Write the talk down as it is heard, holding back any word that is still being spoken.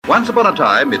Once upon a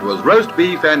time, it was roast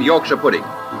beef and Yorkshire pudding.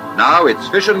 Now it's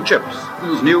fish and chips,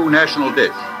 Britain's new national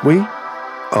dish. We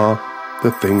are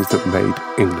the things that made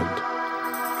England.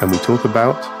 And we talk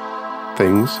about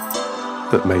things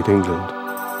that made England.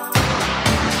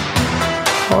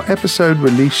 Our episode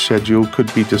release schedule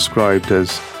could be described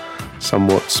as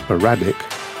somewhat sporadic,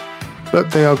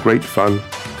 but they are great fun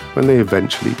when they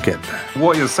eventually get there.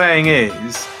 What you're saying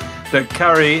is that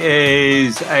curry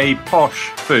is a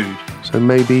posh food. So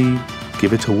maybe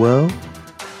give it a whirl?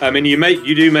 I mean,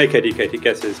 you do make educated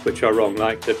guesses which are wrong,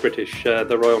 like the British,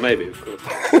 the Royal Navy, of course.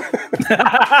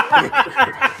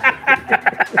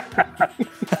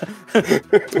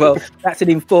 Well, that's an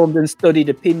informed and studied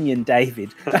opinion,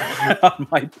 David, on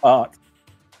my part.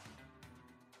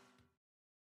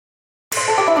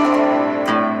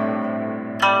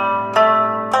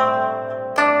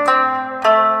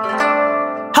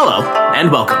 Hello,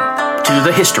 and welcome to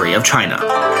the History of China.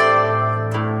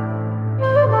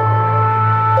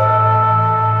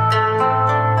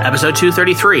 Episode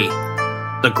 233,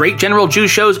 The Great General Zhu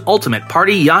Shou's Ultimate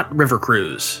Party Yacht River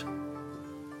Cruise.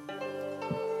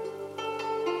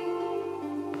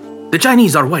 The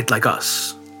Chinese are white like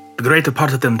us, the greater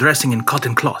part of them dressing in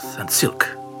cotton cloth and silk.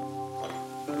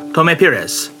 Tomé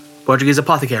Pires, Portuguese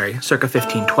apothecary, circa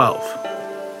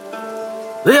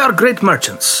 1512. They are great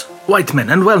merchants, white men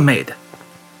and well-made.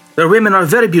 Their women are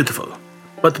very beautiful,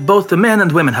 but both the men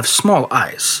and women have small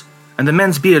eyes, and the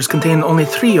men's beards contain only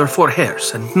 3 or 4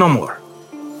 hairs and no more.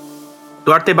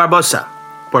 Duarte Barbosa,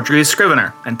 Portuguese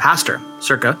scrivener and pastor,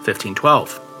 circa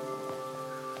 1512.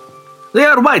 They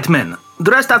are white men,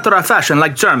 dressed after a fashion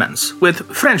like Germans, with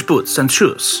French boots and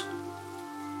shoes.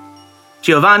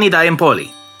 Giovanni da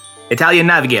Empoli, Italian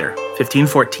navigator,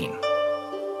 1514.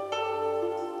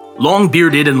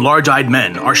 Long-bearded and large-eyed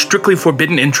men are strictly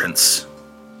forbidden entrance.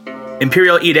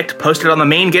 Imperial edict posted on the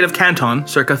main gate of Canton,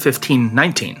 circa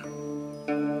 1519.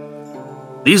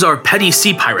 These are petty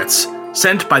sea pirates,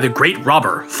 sent by the great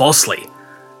robber falsely.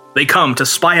 They come to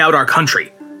spy out our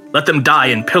country. Let them die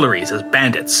in pillories as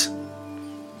bandits.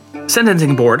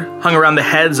 Sentencing board hung around the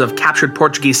heads of captured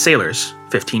Portuguese sailors,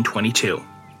 1522.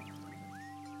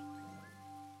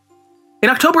 In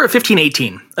October of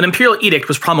 1518, an imperial edict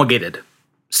was promulgated,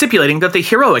 stipulating that the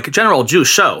heroic General Zhu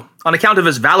Shou, on account of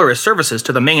his valorous services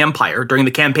to the Ming Empire during the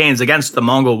campaigns against the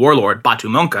Mongol warlord Batu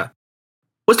Mongke,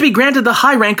 was to be granted the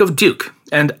high rank of duke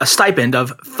and a stipend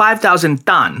of 5,000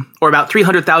 dan, or about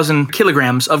 300,000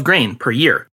 kilograms of grain per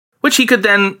year, which he could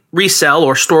then resell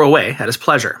or store away at his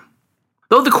pleasure.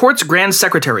 Though the court's grand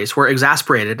secretaries were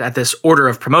exasperated at this order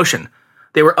of promotion,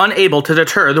 they were unable to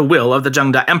deter the will of the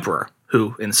Zhengde Emperor,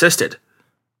 who insisted.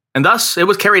 And thus it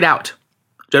was carried out.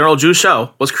 General Zhu Shou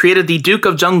was created the Duke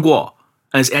of Zhenguo,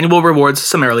 and his annual rewards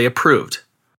summarily approved.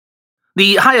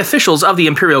 The high officials of the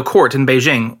imperial court in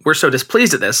Beijing were so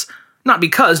displeased at this, not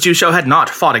because Zhu Shou had not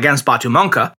fought against Batu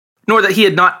Mongke, nor that he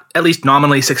had not at least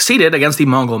nominally succeeded against the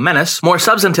Mongol menace more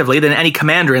substantively than any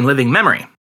commander in living memory.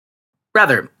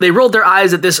 Rather, they rolled their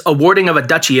eyes at this awarding of a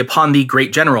duchy upon the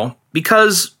great general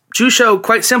because Zhu Shou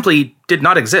quite simply did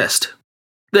not exist.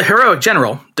 The heroic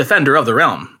general, defender of the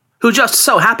realm, who just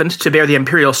so happened to bear the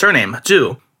imperial surname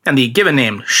Zhu, and the given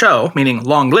name Shou, meaning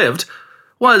long-lived,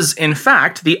 was, in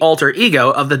fact, the alter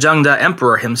ego of the Zhengde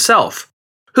Emperor himself,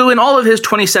 who in all of his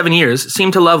 27 years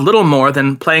seemed to love little more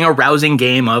than playing a rousing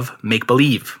game of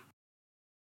make-believe.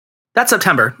 That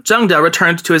September, Zhengde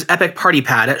returned to his epic party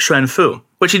pad at Xuanfu,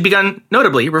 which he'd begun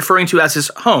notably referring to as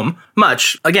his home,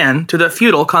 much, again, to the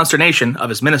feudal consternation of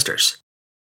his ministers.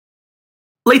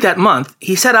 Late that month,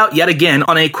 he set out yet again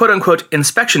on a quote-unquote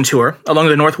inspection tour along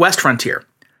the northwest frontier,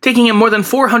 taking him more than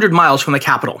 400 miles from the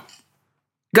capital.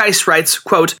 Geiss writes,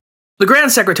 quote, "The Grand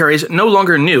Secretaries no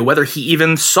longer knew whether he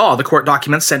even saw the court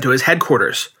documents sent to his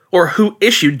headquarters, or who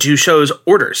issued Zhu Shou's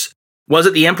orders. Was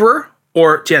it the Emperor,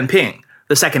 or Jiang Pin,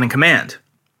 the second in command?"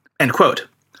 End quote.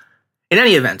 In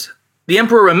any event, the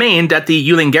Emperor remained at the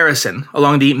Yuling garrison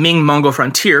along the Ming-Mongol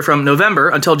frontier from November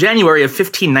until January of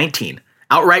 1519,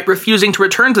 outright refusing to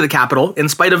return to the capital in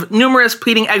spite of numerous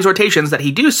pleading exhortations that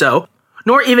he do so,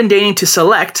 nor even deigning to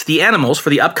select the animals for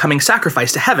the upcoming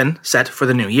sacrifice to heaven set for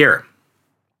the new year.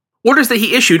 Orders that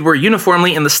he issued were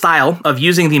uniformly in the style of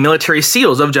using the military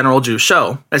seals of General Zhu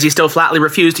Shou, as he still flatly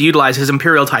refused to utilize his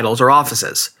imperial titles or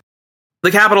offices. The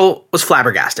capital was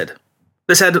flabbergasted.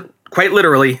 This had, quite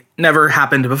literally, never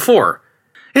happened before.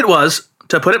 It was,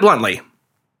 to put it bluntly,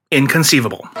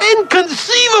 inconceivable.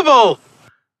 Inconceivable!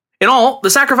 In all,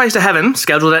 the sacrifice to heaven,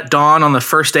 scheduled at dawn on the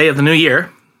first day of the new year,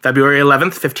 February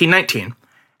 11th, 1519,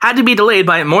 had to be delayed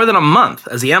by more than a month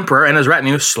as the emperor and his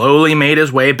retinue slowly made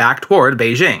his way back toward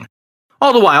Beijing,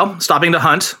 all the while stopping to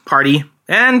hunt, party,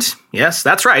 And, yes,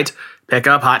 that's right, pick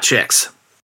up hot chicks.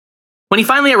 When he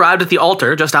finally arrived at the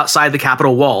altar just outside the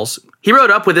capital walls, he rode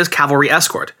up with his cavalry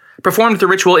escort, performed the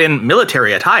ritual in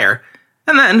military attire,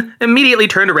 and then immediately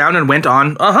turned around and went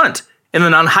on a hunt in the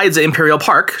Nanhaize Imperial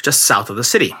Park just south of the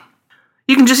city.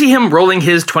 You can just see him rolling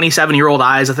his 27-year-old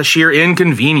eyes at the sheer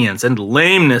inconvenience and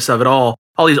lameness of it all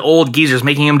these old geezers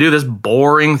making him do this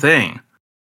boring thing.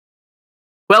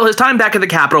 Well, his time back at the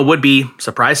capital would be,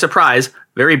 surprise, surprise,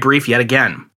 very brief yet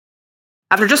again.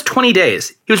 After just 20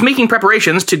 days, he was making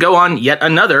preparations to go on yet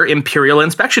another imperial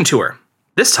inspection tour,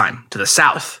 this time to the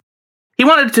south. He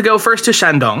wanted to go first to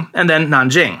Shandong and then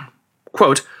Nanjing.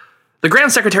 Quote, "The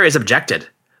Grand Secretaries objected.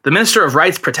 The Minister of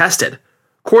Rights protested.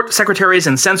 Court secretaries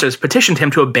and censors petitioned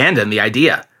him to abandon the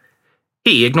idea.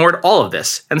 He ignored all of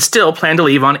this and still planned to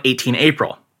leave on 18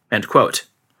 April. End quote.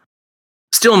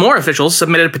 Still more officials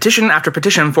submitted petition after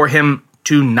petition for him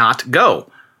to not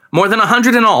go. More than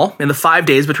 100 in all in the 5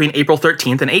 days between April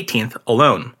 13th and 18th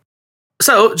alone.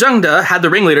 So Zhengde had the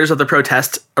ringleaders of the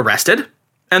protests arrested,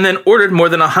 and then ordered more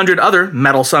than 100 other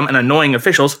meddlesome and annoying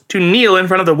officials to kneel in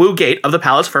front of the Wu Gate of the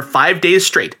palace for 5 days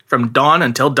straight, from dawn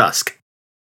until dusk.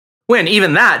 When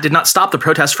even that did not stop the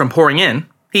protests from pouring in,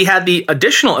 he had the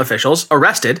additional officials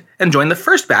arrested and joined the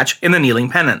first batch in the kneeling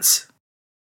penance.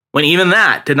 When even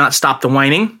that did not stop the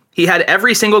whining, he had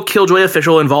every single killjoy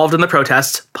official involved in the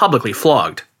protests publicly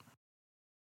flogged.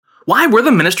 Why were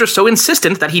the ministers so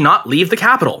insistent that he not leave the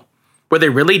capital? Were they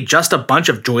really just a bunch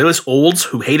of joyless olds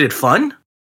who hated fun?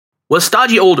 Was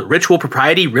stodgy old ritual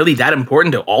propriety really that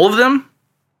important to all of them?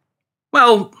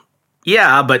 Well,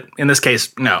 yeah, but in this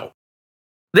case, no.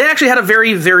 They actually had a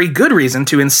very, very good reason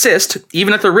to insist,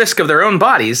 even at the risk of their own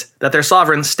bodies, that their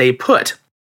sovereign stay put.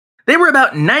 They were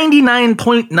about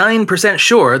 99.9%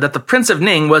 sure that the Prince of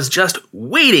Ning was just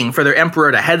waiting for their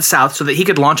emperor to head south so that he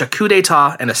could launch a coup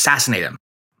d'etat and assassinate him.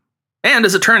 And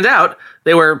as it turned out,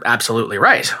 they were absolutely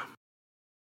right.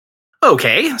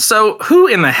 Okay, so who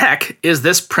in the heck is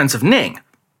this Prince of Ning?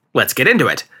 Let's get into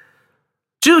it.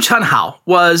 Zhu Chenhao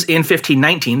was, in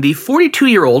 1519, the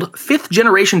 42-year-old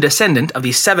fifth-generation descendant of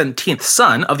the 17th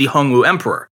son of the Hongwu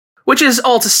Emperor, which is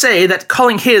all to say that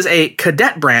calling his a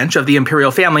cadet branch of the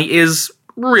imperial family is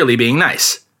really being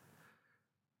nice.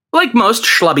 Like most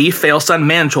schlubby, fail-son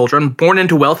man-children born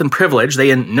into wealth and privilege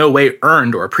they in no way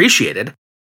earned or appreciated,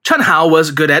 Chenhao was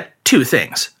good at two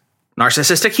things: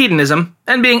 narcissistic hedonism,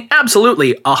 and being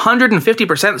absolutely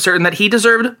 150% certain that he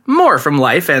deserved more from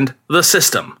life and the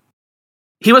system.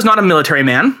 He was not a military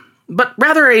man, but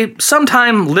rather a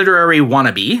sometime literary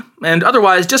wannabe, and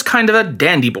otherwise just kind of a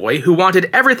dandy boy who wanted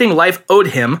everything life owed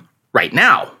him right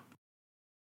now.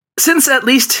 Since at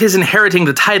least his inheriting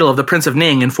the title of the Prince of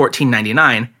Ning in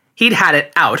 1499, he'd had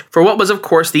it out for what was of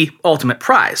course the ultimate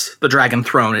prize, the Dragon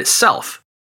Throne itself.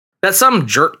 That some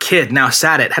jerk kid now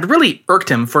sat it had really irked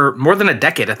him for more than a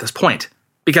decade at this point,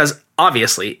 because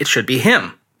obviously it should be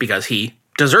him, because he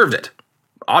deserved it.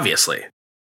 Obviously.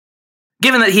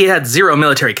 Given that he had zero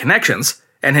military connections,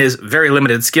 and his very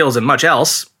limited skills in much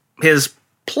else, his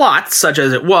plot, such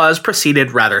as it was,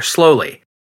 proceeded rather slowly.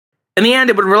 In the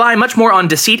end, it would rely much more on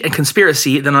deceit and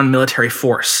conspiracy than on military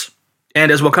force.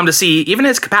 And as we'll come to see, even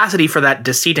his capacity for that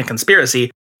deceit and conspiracy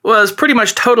was pretty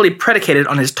much totally predicated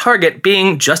on his target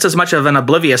being just as much of an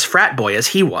oblivious frat boy as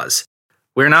he was.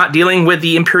 We're not dealing with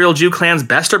the Imperial Zhu clan's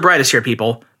best or brightest here,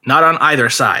 people. Not on either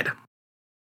side.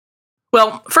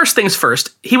 Well, first things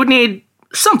first, he would need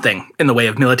something in the way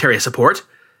of military support,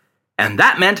 and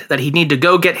that meant that he'd need to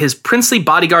go get his princely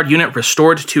bodyguard unit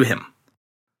restored to him.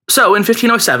 So in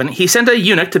 1507, he sent a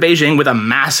eunuch to Beijing with a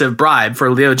massive bribe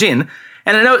for Liu Jin,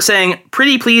 and a note saying,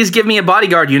 "Pretty please give me a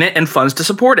bodyguard unit and funds to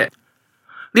support it."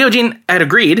 Liu Jin had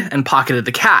agreed and pocketed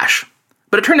the cash,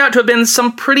 but it turned out to have been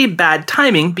some pretty bad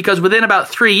timing because within about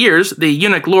 3 years, the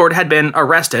eunuch lord had been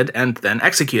arrested and then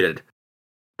executed.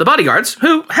 The bodyguards,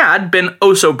 who had been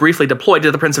so briefly deployed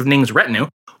to the Prince of Ning's retinue,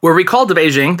 were recalled to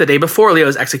Beijing the day before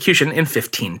Liu's execution in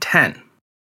 1510.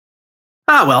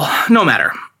 Ah well, no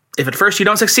matter. If at first you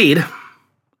don't succeed.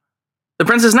 The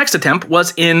prince's next attempt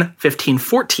was in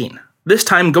 1514, this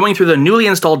time going through the newly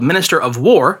installed Minister of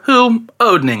War, who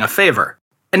owed Ning a favor.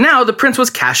 And now the prince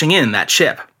was cashing in that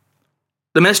chip.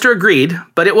 The minister agreed,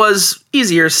 but it was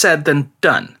easier said than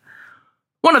done.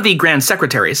 One of the Grand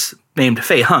Secretaries, named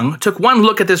Fei Heng, took one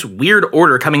look at this weird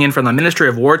order coming in from the Ministry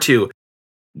of War to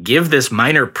give this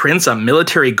minor prince a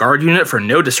military guard unit for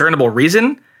no discernible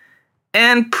reason,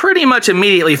 and pretty much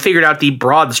immediately figured out the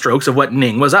broad strokes of what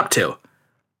Ning was up to.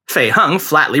 Fei Heng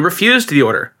flatly refused the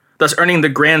order, thus earning the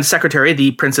Grand Secretary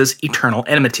the prince's eternal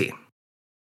enmity.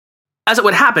 As it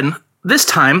would happen, this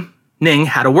time, Ning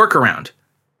had a workaround.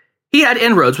 He had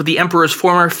inroads with the emperor's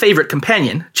former favorite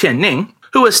companion, Qian Ning,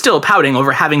 who was still pouting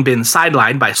over having been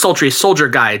sidelined by sultry soldier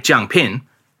guy Jiang Pin,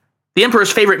 the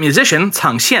emperor's favorite musician,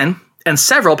 Cang Xian, and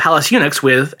several palace eunuchs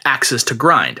with axes to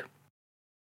grind.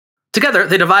 Together,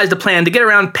 they devised a plan to get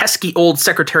around pesky old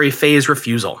Secretary Fei's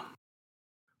refusal.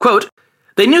 Quote,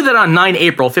 they knew that on 9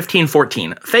 April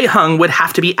 1514, Fei Heng would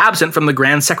have to be absent from the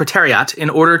Grand Secretariat in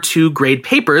order to grade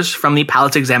papers from the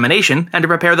palace examination and to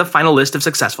prepare the final list of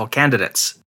successful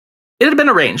candidates. It had been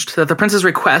arranged that the prince's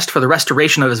request for the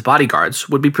restoration of his bodyguards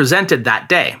would be presented that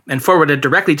day and forwarded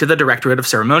directly to the Directorate of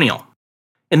Ceremonial.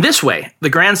 In this way, the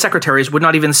Grand Secretaries would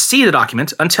not even see the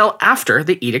document until after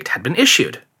the edict had been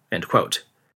issued. End quote.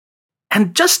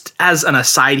 And just as an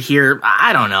aside here,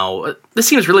 I don't know, this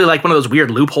seems really like one of those weird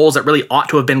loopholes that really ought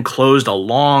to have been closed a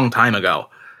long time ago.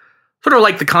 Sort of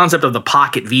like the concept of the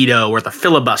pocket veto or the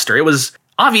filibuster. It was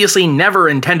obviously never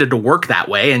intended to work that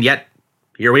way, and yet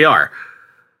here we are.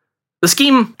 The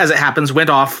scheme, as it happens, went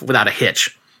off without a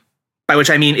hitch. By which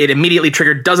I mean it immediately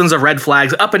triggered dozens of red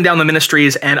flags up and down the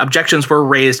ministries, and objections were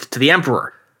raised to the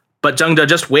emperor. But Zhengde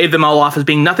just waved them all off as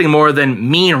being nothing more than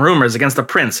mean rumors against the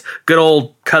prince, good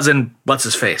old cousin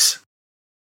what's-his-face.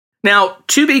 Now,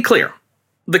 to be clear,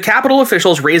 the capital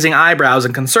officials raising eyebrows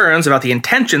and concerns about the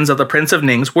intentions of the Prince of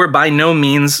Ning's were by no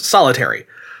means solitary.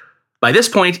 By this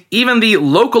point, even the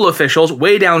local officials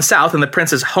way down south in the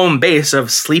prince's home base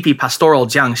of sleepy pastoral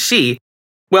Jiangxi,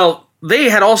 well, they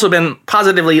had also been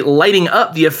positively lighting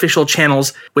up the official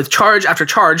channels with charge after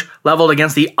charge leveled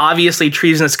against the obviously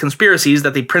treasonous conspiracies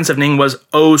that the Prince of Ning was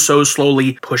oh so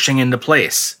slowly pushing into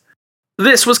place.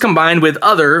 This was combined with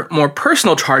other, more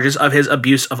personal charges of his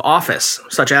abuse of office,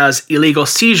 such as illegal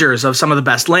seizures of some of the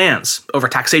best lands,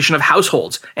 overtaxation of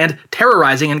households, and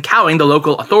terrorizing and cowing the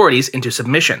local authorities into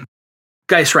submission.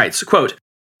 Geiss writes, quote,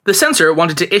 the censor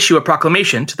wanted to issue a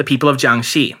proclamation to the people of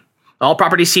Jiangxi. All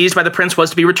property seized by the prince was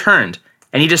to be returned.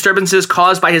 Any disturbances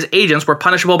caused by his agents were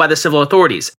punishable by the civil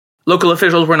authorities. Local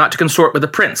officials were not to consort with the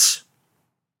prince.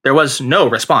 There was no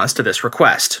response to this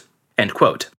request. End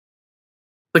quote.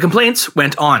 The complaints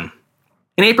went on.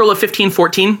 In April of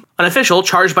 1514, an official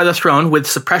charged by the throne with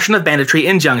suppression of banditry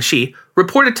in Jiangxi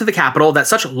reported to the capital that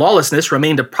such lawlessness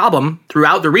remained a problem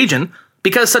throughout the region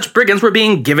because such brigands were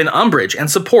being given umbrage and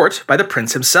support by the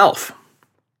prince himself.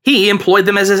 He employed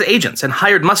them as his agents and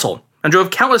hired muscle, and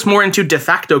drove countless more into de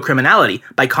facto criminality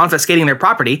by confiscating their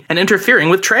property and interfering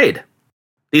with trade.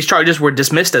 These charges were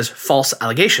dismissed as false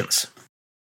allegations.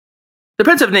 The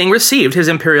Prince of Ning received his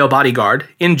imperial bodyguard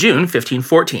in June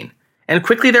 1514, and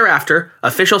quickly thereafter,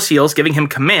 official seals giving him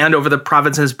command over the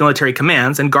province's military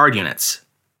commands and guard units.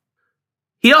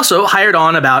 He also hired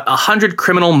on about 100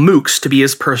 criminal mooks to be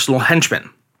his personal henchmen.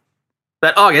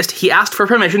 That August, he asked for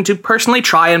permission to personally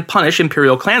try and punish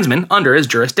imperial clansmen under his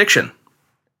jurisdiction.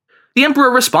 The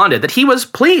emperor responded that he was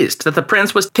pleased that the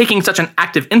prince was taking such an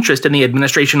active interest in the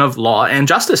administration of law and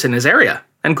justice in his area,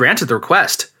 and granted the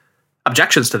request.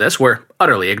 Objections to this were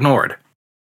utterly ignored.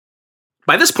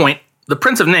 By this point, the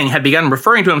Prince of Ning had begun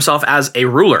referring to himself as a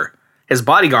ruler, his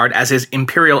bodyguard as his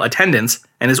imperial attendants,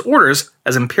 and his orders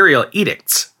as imperial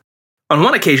edicts. On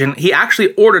one occasion, he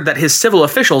actually ordered that his civil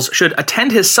officials should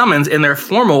attend his summons in their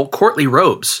formal courtly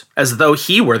robes, as though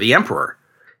he were the emperor.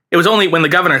 It was only when the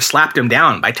governor slapped him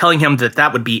down by telling him that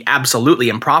that would be absolutely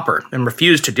improper and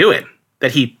refused to do it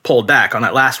that he pulled back on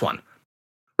that last one.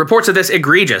 Reports of this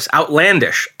egregious,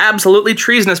 outlandish, absolutely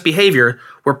treasonous behavior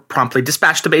were promptly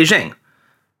dispatched to Beijing.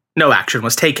 No action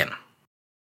was taken.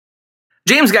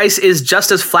 James Geiss is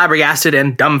just as flabbergasted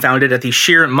and dumbfounded at the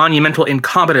sheer monumental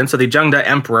incompetence of the Zhengde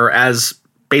Emperor as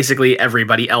basically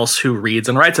everybody else who reads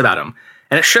and writes about him.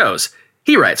 And it shows.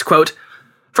 He writes, quote,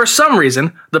 for some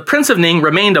reason, the Prince of Ning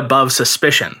remained above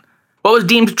suspicion. What was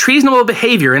deemed treasonable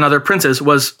behavior in other princes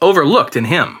was overlooked in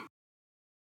him.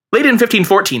 Late in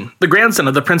 1514, the grandson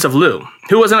of the Prince of Lu,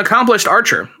 who was an accomplished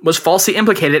archer, was falsely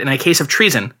implicated in a case of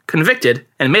treason, convicted,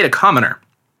 and made a commoner.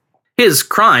 His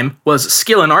crime was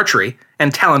skill in archery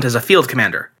and talent as a field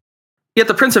commander. Yet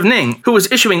the Prince of Ning, who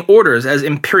was issuing orders as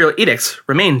imperial edicts,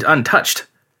 remained untouched.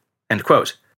 End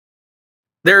quote.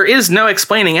 There is no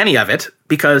explaining any of it,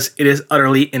 because it is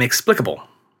utterly inexplicable.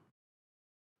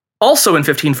 Also in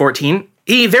 1514,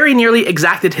 he very nearly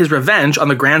exacted his revenge on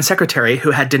the Grand Secretary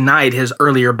who had denied his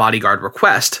earlier bodyguard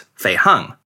request, Fei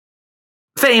Heng.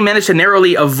 Fei managed to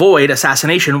narrowly avoid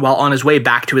assassination while on his way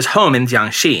back to his home in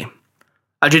Jiangxi.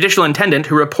 A judicial intendant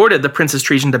who reported the prince's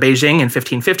treason to Beijing in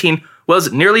 1515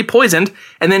 was nearly poisoned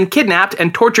and then kidnapped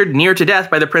and tortured near to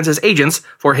death by the prince's agents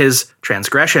for his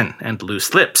transgression and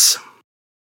loose lips.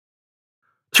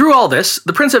 Through all this,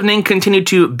 the Prince of Ning continued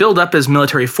to build up his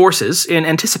military forces in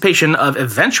anticipation of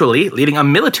eventually leading a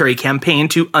military campaign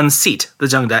to unseat the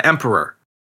Zhengde Emperor.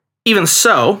 Even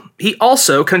so, he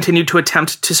also continued to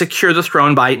attempt to secure the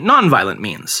throne by non-violent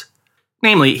means.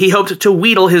 Namely, he hoped to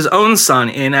wheedle his own son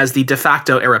in as the de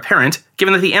facto heir apparent,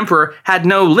 given that the emperor had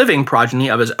no living progeny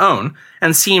of his own,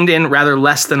 and seemed in rather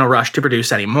less than a rush to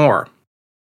produce any more.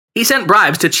 He sent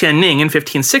bribes to Qian Ning in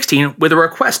 1516 with a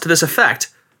request to this effect,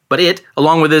 but it,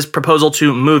 along with his proposal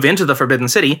to move into the Forbidden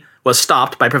City, was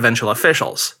stopped by provincial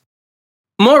officials.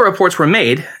 More reports were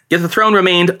made, yet the throne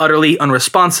remained utterly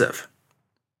unresponsive.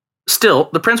 Still,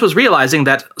 the prince was realizing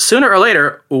that sooner or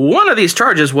later, one of these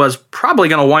charges was probably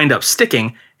going to wind up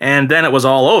sticking, and then it was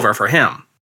all over for him.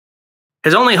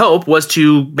 His only hope was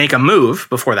to make a move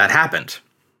before that happened.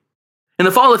 In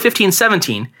the fall of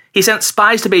 1517, he sent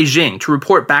spies to Beijing to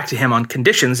report back to him on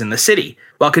conditions in the city,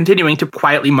 while continuing to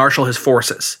quietly marshal his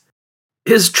forces.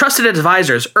 His trusted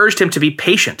advisors urged him to be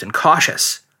patient and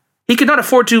cautious. He could not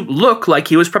afford to look like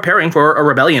he was preparing for a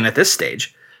rebellion at this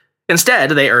stage. Instead,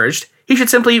 they urged, he should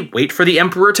simply wait for the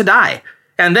emperor to die,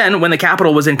 and then, when the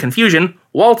capital was in confusion,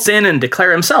 waltz in and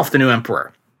declare himself the new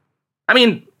emperor. I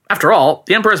mean, after all,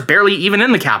 the emperor is barely even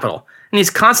in the capital, and he's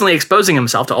constantly exposing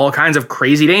himself to all kinds of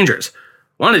crazy dangers.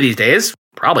 One of these days,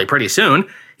 probably pretty soon,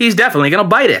 he's definitely going to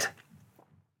bite it.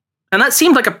 And that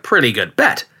seemed like a pretty good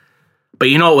bet. But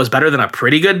you know what was better than a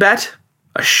pretty good bet?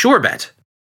 A sure bet.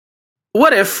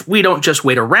 What if we don't just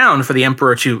wait around for the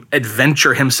emperor to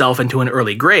adventure himself into an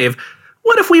early grave?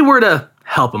 What if we were to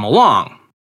help him along?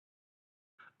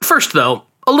 First, though,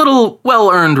 a little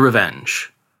well-earned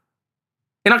revenge.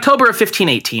 In October of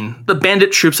 1518, the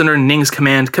bandit troops under Ning's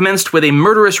command commenced with a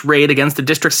murderous raid against the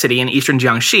district city in eastern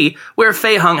Jiangxi, where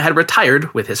Fei Heng had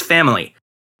retired with his family.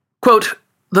 Quote,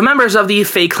 the members of the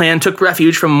Fei clan took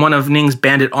refuge from one of Ning's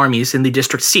bandit armies in the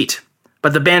district seat,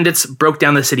 but the bandits broke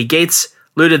down the city gates,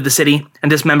 looted the city, and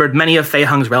dismembered many of Fei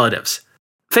Heng's relatives.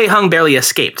 Fei Heng barely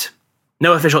escaped.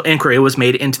 No official inquiry was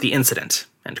made into the incident.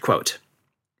 End quote.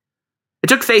 It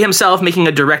took Fei himself making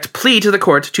a direct plea to the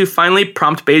court to finally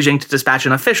prompt Beijing to dispatch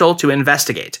an official to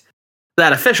investigate.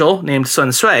 That official, named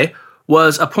Sun Sui,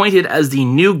 was appointed as the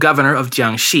new governor of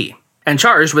Jiangxi, and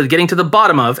charged with getting to the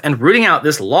bottom of and rooting out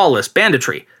this lawless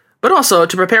banditry, but also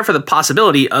to prepare for the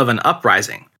possibility of an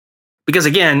uprising. Because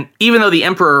again, even though the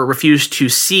emperor refused to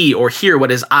see or hear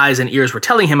what his eyes and ears were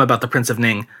telling him about the Prince of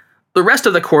Ning, the rest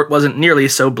of the court wasn't nearly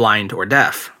so blind or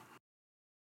deaf.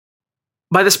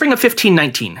 By the spring of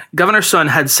 1519, Governor Sun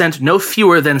had sent no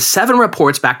fewer than 7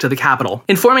 reports back to the capital,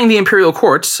 informing the imperial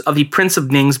courts of the Prince of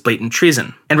Ning's blatant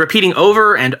treason, and repeating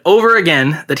over and over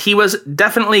again that he was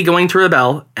definitely going to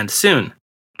rebel, and soon.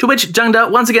 To which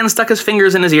Zhengde once again stuck his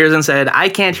fingers in his ears and said, I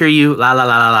can't hear you, la la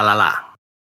la la la la la.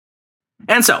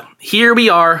 And so, here we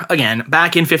are, again,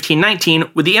 back in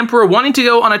 1519, with the emperor wanting to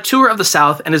go on a tour of the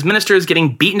south and his ministers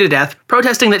getting beaten to death,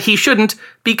 protesting that he shouldn't,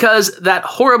 because that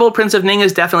horrible Prince of Ning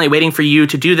is definitely waiting for you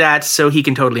to do that so he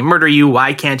can totally murder you,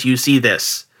 why can't you see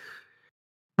this?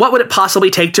 What would it possibly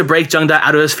take to break Zhengde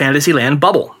out of his Fantasyland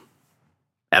bubble?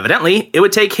 Evidently, it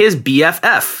would take his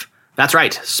BFF. That's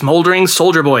right, smoldering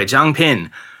soldier boy Jiang Pin,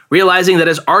 realizing that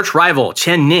his arch-rival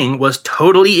Qian Ning was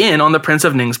totally in on the Prince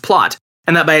of Ning's plot,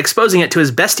 and that by exposing it to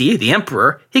his bestie, the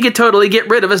emperor, he could totally get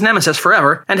rid of his nemesis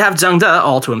forever and have Zhengde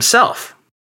all to himself.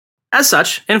 As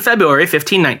such, in February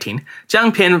 1519,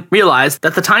 Jiang Pin realized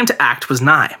that the time to act was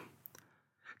nigh.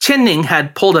 Qian Ning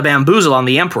had pulled a bamboozle on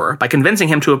the emperor by convincing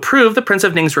him to approve the Prince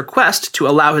of Ning's request to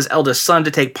allow his eldest son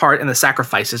to take part in the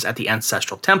sacrifices at the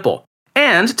ancestral temple,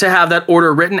 and to have that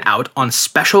order written out on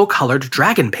special colored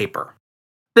dragon paper.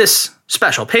 This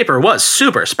special paper was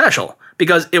super special,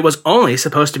 because it was only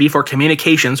supposed to be for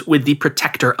communications with the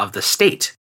protector of the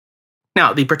state.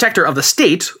 Now, the protector of the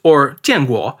state, or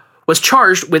Zhenguo, was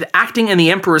charged with acting in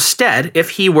the emperor's stead if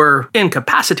he were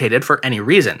incapacitated for any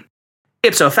reason.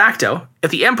 Ipso facto, if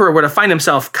the emperor were to find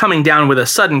himself coming down with a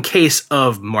sudden case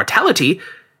of mortality,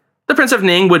 the Prince of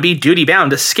Ning would be duty-bound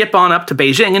to skip on up to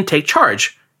Beijing and take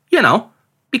charge,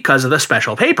 because of the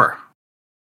special paper.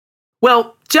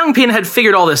 Well, Jiang Pin had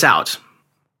figured all this out.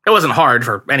 It wasn't hard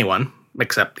for anyone,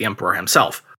 except the emperor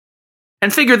himself,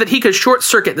 and figured that he could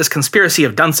short-circuit this conspiracy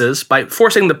of dunces by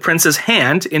forcing the prince's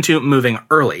hand into moving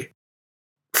early.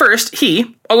 First,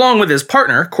 he, along with his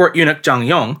partner, court eunuch Zhang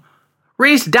Yong,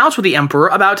 raised doubts with the emperor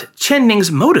about Qian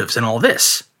Ning's motives in all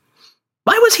this.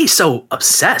 Why was he so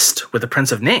obsessed with the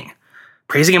Prince of Ning?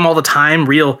 Praising him all the time,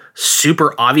 real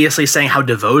super obviously saying how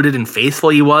devoted and faithful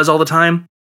he was all the time?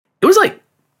 It was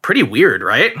pretty weird,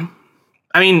 right?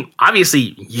 I mean,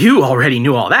 obviously, you already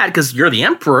knew all that because you're the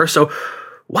emperor, so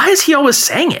why is he always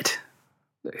saying it?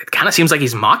 It kind of seems like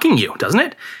he's mocking you, doesn't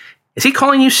it? Is he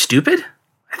calling you stupid?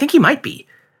 I think he might be.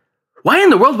 Why in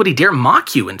the world would he dare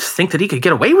mock you and think that he could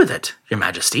get away with it, Your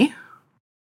Majesty?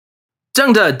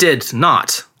 Zhengde did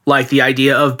not like the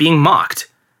idea of being mocked.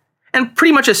 And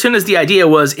pretty much as soon as the idea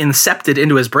was incepted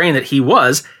into his brain that he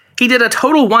did a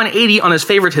total 180 on his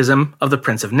favoritism of the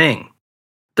Prince of Ning.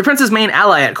 The prince's main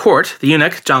ally at court, the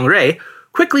eunuch Zhang Rui,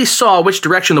 quickly saw which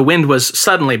direction the wind was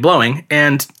suddenly blowing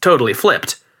and totally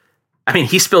flipped. I mean,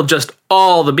 he spilled just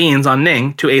all the beans on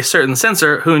Ning to a certain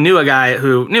censor who knew a guy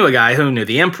who knew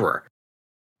the emperor.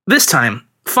 This time,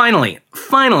 finally,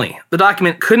 the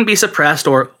document couldn't be suppressed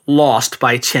or lost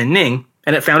by Qian Ning,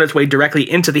 and it found its way directly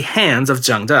into the hands of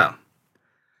Zhengde.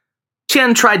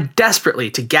 Qian tried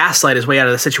desperately to gaslight his way out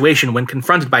of the situation when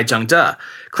confronted by Zhengde,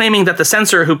 claiming that the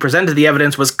censor who presented the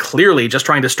evidence was clearly just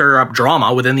trying to stir up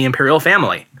drama within the imperial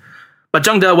family. But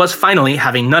Zhengde was finally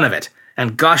having none of it,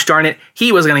 and gosh darn it,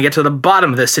 he was going to get to the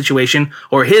bottom of this situation,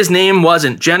 or his name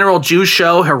wasn't General Zhu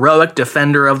Shou, heroic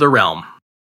defender of the realm.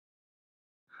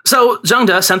 So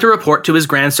Zhengde sent a report to his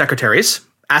grand secretaries,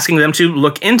 asking them to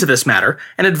look into this matter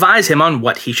and advise him on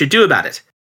what he should do about it.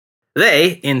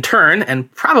 They, in turn, and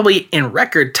probably in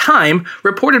record time,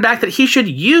 reported back that he should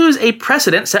use a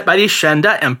precedent set by the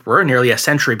Zhengde Emperor nearly a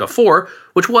century before,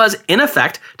 which was, in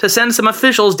effect, to send some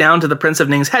officials down to the Prince of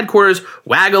Ning's headquarters,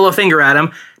 waggle a finger at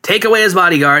him, take away his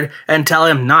bodyguard, and tell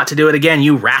him not to do it again,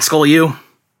 you rascal, you.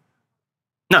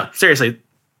 No, seriously,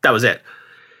 that was it.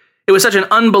 It was such an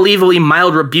unbelievably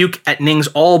mild rebuke at Ning's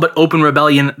all-but-open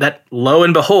rebellion that, lo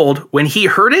and behold, when he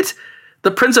heard it,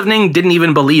 the Prince of Ning didn't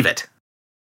even believe it.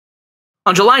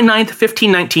 On July 9th,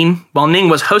 1519, while Ning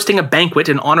was hosting a banquet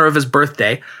in honor of his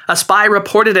birthday, a spy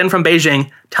reported in from Beijing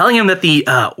telling him that the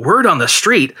word on the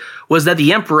street was that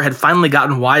the emperor had finally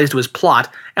gotten wise to his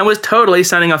plot and was totally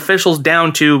sending officials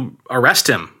down to arrest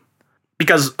him.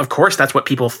 Because, of course, that's what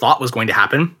people thought was going to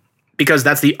happen. Because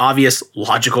that's the obvious,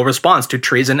 logical response to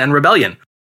treason and rebellion.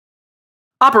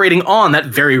 Operating on that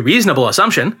very reasonable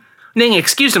assumption, Ning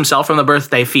excused himself from the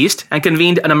birthday feast and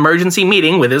convened an emergency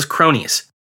meeting with his cronies.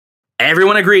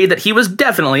 Everyone agreed that he was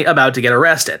definitely about to get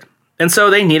arrested, and so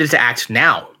they needed to act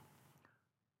now.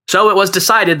 So it was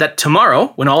decided that tomorrow,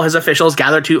 when all his officials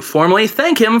gathered to formally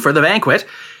thank him for the banquet,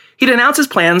 he'd announce his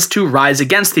plans to rise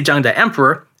against the Zhengde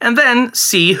Emperor and then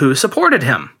see who supported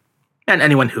him. And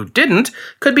anyone who didn't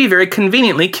could be very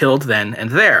conveniently killed then and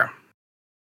there.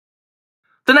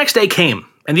 The next day came,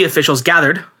 and the officials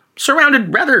gathered,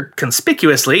 surrounded rather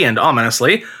conspicuously and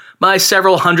ominously by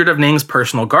several hundred of Ning's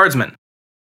personal guardsmen.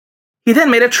 He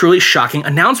then made a truly shocking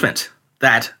announcement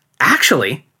that,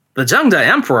 actually, the Zhengde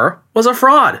Emperor was a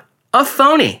fraud, a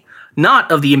phony,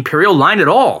 not of the imperial line at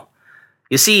all.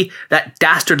 You see, that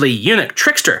dastardly eunuch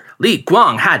trickster Li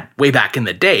Guang had, way back in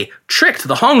the day, tricked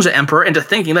the Hongzhi Emperor into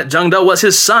thinking that Zhengde was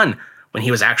his son, when he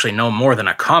was actually no more than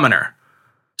a commoner.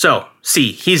 So,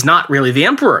 see, he's not really the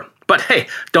emperor. But hey,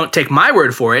 don't take my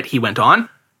word for it, he went on.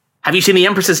 Have you seen the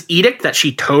Empress's edict that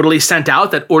she totally sent out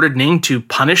that ordered Ning to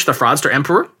punish the fraudster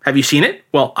emperor? Have you seen it?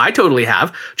 Well, I totally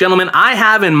have. Gentlemen, I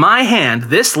have in my hand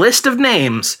this list of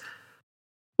names.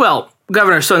 Well,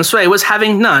 Governor Sun Sui was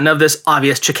having none of this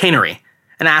obvious chicanery,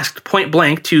 and asked point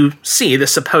blank to see the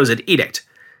supposed edict.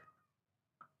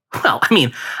 Well, I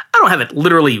mean, I don't have it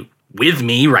literally with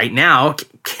me right now.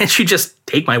 Can't you just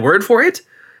take my word for it?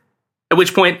 At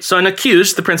which point, Sun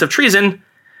accused the prince of treason,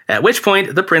 at which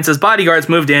point the prince's bodyguards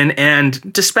moved in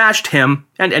and dispatched him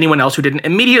and anyone else who didn't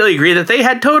immediately agree that they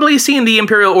had totally seen the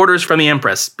imperial orders from the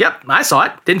empress. Yep, I saw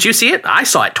it. Didn't you see it? I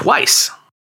saw it twice.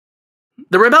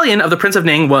 The rebellion of the Prince of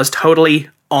Ning was totally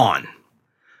on.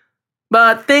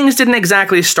 But things didn't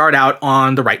exactly start out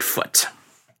on the right foot.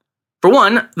 For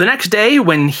one, the next day,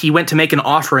 when he went to make an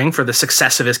offering for the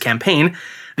success of his campaign,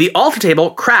 the altar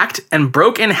table cracked and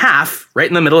broke in half right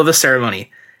in the middle of the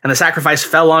ceremony, and the sacrifice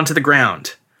fell onto the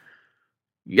ground.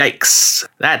 Yikes.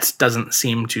 That doesn't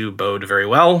seem to bode very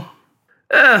well.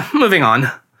 Moving on.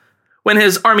 When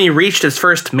his army reached its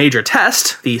first major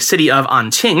test, the city of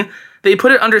Anqing, they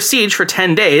put it under siege for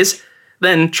 10 days,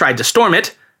 then tried to storm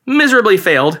it, miserably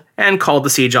failed, and called the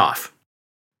siege off.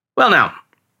 Well now,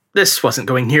 this wasn't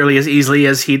going nearly as easily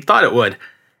as he'd thought it would.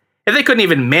 If they couldn't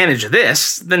even manage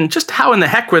this, then just how in the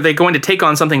heck were they going to take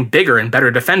on something bigger and better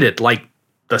defended, like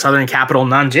the southern capital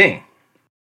Nanjing?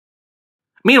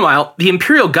 Meanwhile, the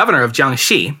imperial governor of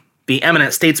Jiangxi, the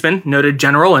eminent statesman, noted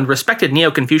general, and respected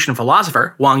Neo-Confucian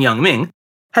philosopher Wang Yangming,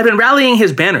 had been rallying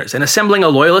his banners and assembling a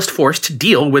loyalist force to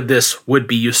deal with this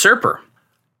would-be usurper.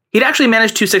 He'd actually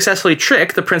managed to successfully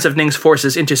trick the Prince of Ning's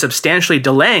forces into substantially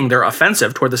delaying their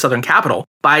offensive toward the southern capital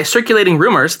by circulating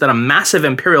rumors that a massive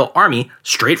imperial army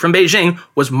straight from Beijing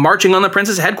was marching on the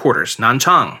prince's headquarters,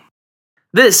 Nanchang.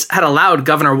 This had allowed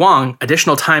Governor Wang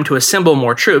additional time to assemble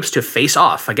more troops to face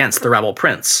off against the rebel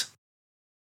prince.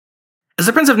 As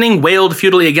the Prince of Ning wailed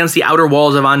futilely against the outer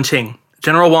walls of Anqing,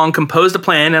 General Wang composed a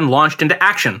plan and launched into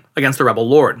action against the rebel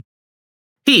lord.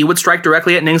 He would strike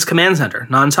directly at Ning's command center,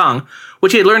 Nanchang,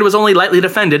 which he had learned was only lightly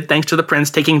defended thanks to the prince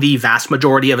taking the vast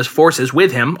majority of his forces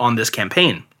with him on this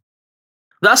campaign.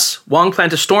 Thus, Wang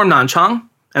planned to storm Nanchang,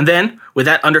 and then, with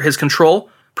that under his control,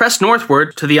 press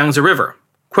northward to the Yangtze River.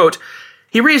 Quote,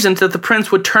 he reasoned that the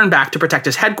prince would turn back to protect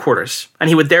his headquarters, and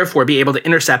he would therefore be able to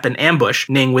intercept and ambush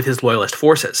Ning with his loyalist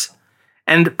forces.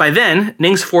 And by then,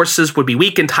 Ning's forces would be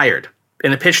weak and tired.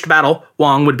 In a pitched battle,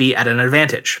 Wang would be at an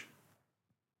advantage.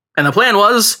 And the plan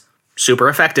was super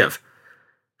effective.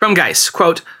 From Geiss,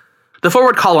 quote, the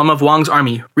forward column of Wang's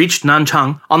army reached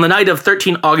Nanchang on the night of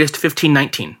 13 August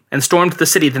 1519 and stormed the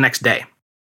city the next day.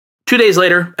 2 days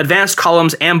later, advanced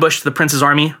columns ambushed the prince's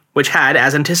army, which had,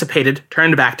 as anticipated,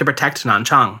 turned back to protect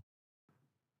Nanchang.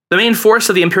 The main force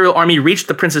of the imperial army reached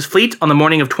the prince's fleet on the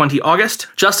morning of 20 August,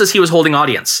 just as he was holding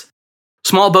audience.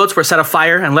 Small boats were set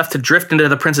afire and left to drift into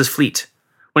the prince's fleet.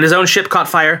 When his own ship caught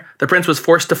fire, the prince was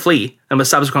forced to flee and was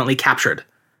subsequently captured.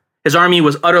 His army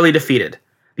was utterly defeated.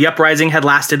 The uprising had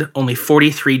lasted only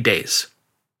 43 days.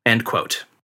 End quote.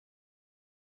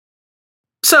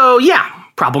 So yeah,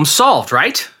 problem solved,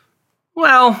 right?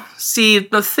 Well, see,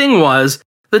 the thing was,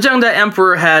 the Zhengde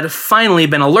Emperor had finally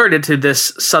been alerted to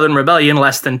this southern rebellion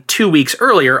less than 2 weeks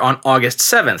earlier on August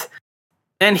 7th.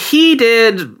 And he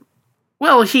did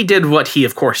what he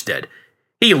of course did.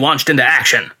 He launched into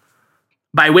action.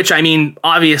 By which I mean,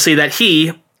 obviously, that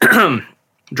he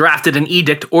drafted an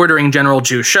edict ordering General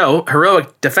Zhu Shou,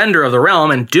 heroic defender of the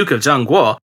realm and Duke of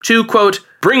Zhenguo, to, quote,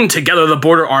 bring together the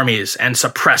border armies and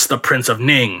suppress the Prince of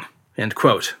Ning, end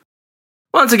quote.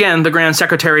 Once again, the Grand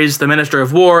Secretaries, the Minister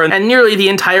of War, and nearly the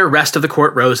entire rest of the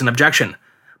court rose in objection.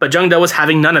 But Zhengde was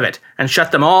having none of it, and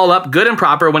shut them all up good and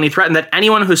proper when he threatened that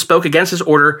anyone who spoke against his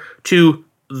order to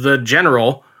the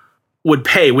general would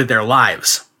pay with their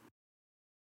lives.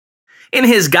 In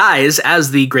his guise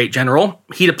as the great general,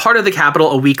 he departed the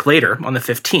capital a week later, on the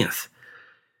 15th.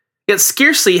 Yet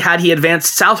scarcely had he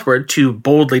advanced southward to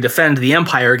boldly defend the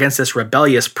empire against this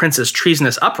rebellious prince's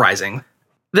treasonous uprising,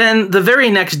 then the very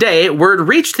next day, word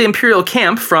reached the imperial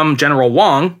camp from General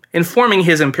Wang, informing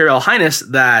His Imperial Highness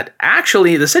that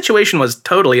actually the situation was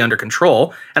totally under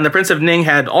control, and the Prince of Ning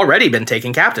had already been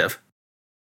taken captive.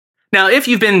 Now, if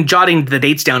you've been jotting the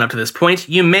dates down up to this point,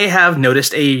 you may have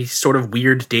noticed a sort of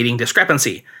weird dating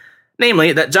discrepancy.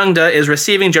 Namely, that Zhengde is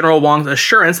receiving General Wang's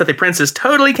assurance that the prince is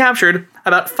totally captured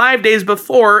about 5 days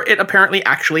before it apparently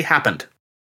actually happened.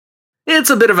 It's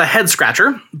a bit of a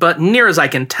head-scratcher, but near as I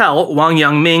can tell, Wang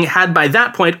Yangming had by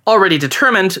that point already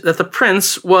determined that the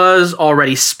prince was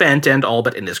already spent and all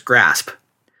but in his grasp.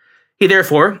 He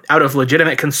therefore, out of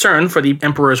legitimate concern for the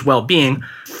emperor's well-being,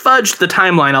 fudged the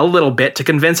timeline a little bit to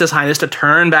convince His Highness to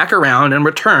turn back around and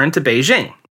return to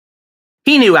Beijing.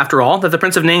 He knew, after all, that the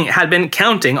Prince of Ning had been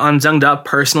counting on Zhengde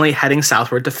personally heading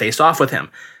southward to face off with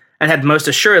him, and had most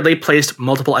assuredly placed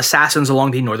multiple assassins along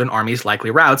the northern army's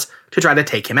likely routes to try to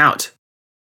take him out.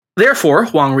 Therefore,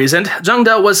 Wang reasoned,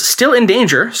 Zhengde was still in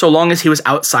danger so long as he was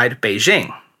outside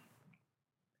Beijing.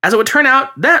 As it would turn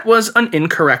out, that was an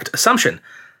incorrect assumption.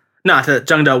 Not that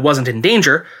Zhengde wasn't in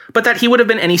danger, but that he would have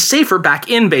been any safer back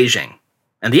in Beijing.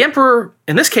 And the emperor,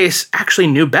 in this case, actually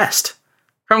knew best.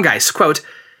 From Geiss, quote,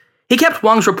 he kept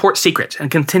Wang's report secret and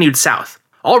continued south,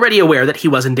 already aware that he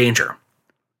was in danger.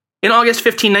 In August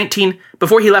 1519,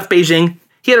 before he left Beijing,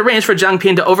 he had arranged for Jiang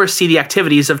Pin to oversee the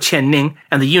activities of Qian Ning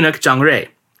and the eunuch Zhang Rui,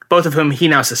 both of whom he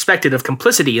now suspected of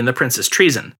complicity in the prince's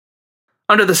treason.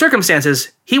 Under the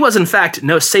circumstances, he was in fact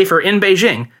no safer in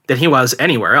Beijing than he was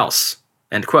anywhere else.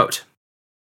 End quote.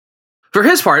 For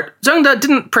his part, Zhengde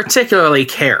didn't particularly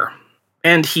care,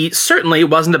 and he certainly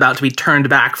wasn't about to be turned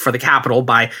back for the capital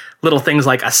by little things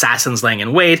like assassins laying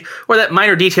in wait, or that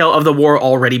minor detail of the war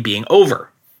already being over.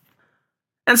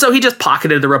 And so he just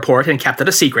pocketed the report and kept it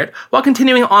a secret, while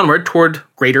continuing onward toward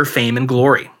greater fame and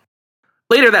glory.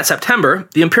 Later that September,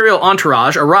 the imperial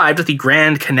entourage arrived at the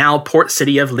Grand Canal port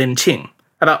city of Linqing,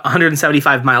 about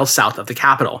 175 miles south of the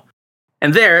capital.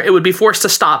 And there it would be forced to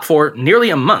stop for nearly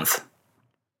a month.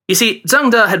 You see,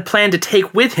 Zhengde had planned to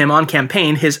take with him on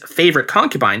campaign his favorite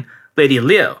concubine, Lady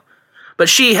Liu, but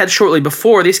she had shortly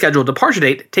before the scheduled departure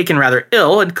date taken rather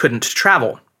ill and couldn't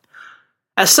travel.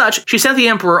 As such, she sent the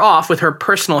emperor off with her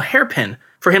personal hairpin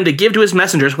for him to give to his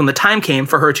messengers when the time came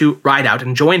for her to ride out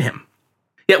and join him.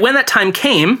 Yet when that time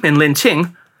came in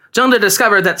Linqing, Zhengde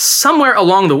discovered that somewhere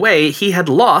along the way he had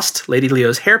lost Lady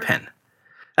Liu's hairpin.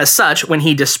 As such, when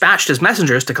he dispatched his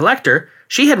messengers to collect her,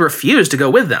 she had refused to go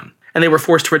with them, and they were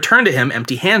forced to return to him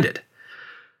empty-handed.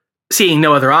 Seeing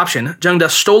no other option, Zhengde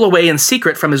stole away in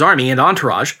secret from his army and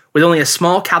entourage, with only a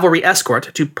small cavalry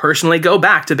escort to personally go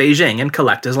back to Beijing and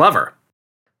collect his lover.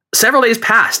 Several days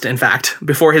passed, in fact,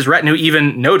 before his retinue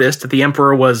even noticed that the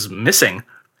emperor was missing,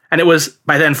 and it was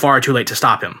by then far too late to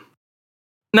stop him.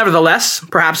 Nevertheless,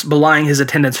 perhaps belying his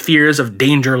attendants' fears of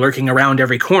danger lurking around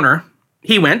every corner,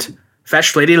 he went,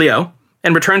 fetched Lady Liu,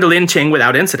 and returned to Linqing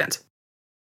without incident.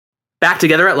 Back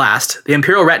together at last, the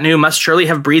imperial retinue must surely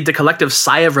have breathed a collective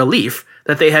sigh of relief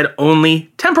that they had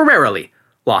only temporarily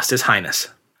lost his highness,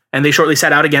 and they shortly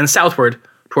set out again southward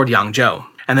toward Yangzhou,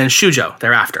 and then Xuzhou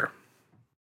thereafter.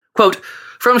 Quote,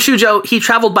 from Xuzhou, he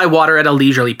traveled by water at a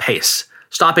leisurely pace,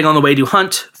 stopping on the way to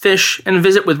hunt, fish, and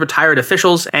visit with retired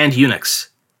officials and eunuchs.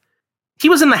 He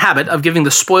was in the habit of giving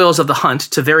the spoils of the hunt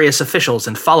to various officials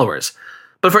and followers,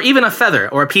 but for even a feather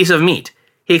or a piece of meat,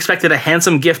 he expected a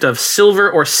handsome gift of silver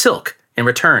or silk in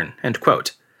return, end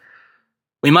quote.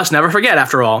 We must never forget,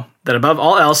 after all, that above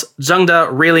all else, Zhengde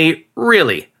really,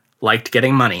 really liked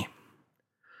getting money.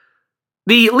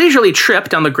 The leisurely trip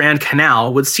down the Grand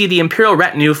Canal would see the imperial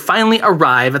retinue finally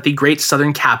arrive at the great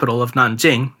southern capital of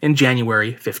Nanjing in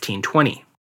January 1520.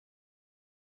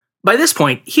 By this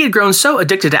point, he had grown so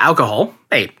addicted to alcohol,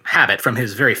 a habit from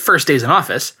his very first days in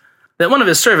office, that one of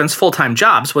his servants' full-time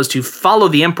jobs was to follow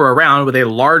the emperor around with a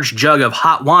large jug of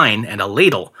hot wine and a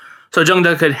ladle, so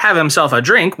Zhengde could have himself a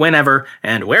drink whenever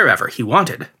and wherever he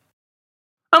wanted.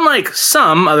 Unlike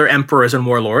some other emperors and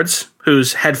warlords,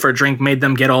 whose head for drink made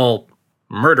them get all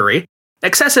murdery,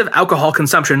 excessive alcohol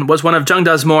consumption was one of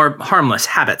Zhengde's more harmless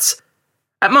habits.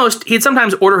 At most, he'd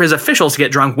sometimes order his officials to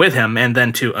get drunk with him and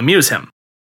then to amuse him.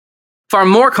 Far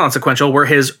more consequential were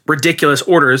his ridiculous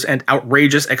orders and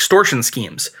outrageous extortion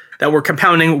schemes that were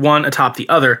compounding one atop the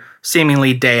other,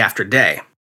 seemingly day after day.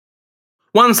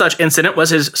 One such incident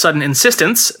was his sudden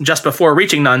insistence, just before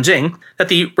reaching Nanjing, that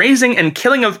the raising and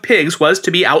killing of pigs was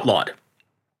to be outlawed.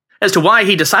 As to why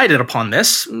he decided upon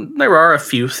this, there are a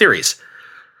few theories.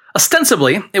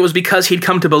 Ostensibly, it was because he'd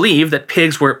come to believe that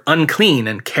pigs were unclean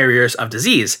and carriers of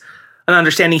disease, an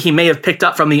understanding he may have picked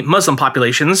up from the Muslim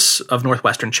populations of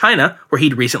northwestern China, where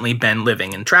he'd recently been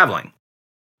living and traveling.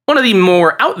 One of the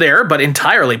more out there, but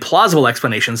entirely plausible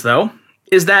explanations, though,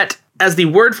 is that as the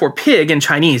word for pig in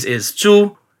Chinese is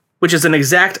zhu, which is an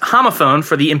exact homophone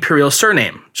for the imperial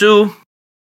surname, Zhu.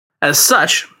 As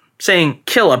such, saying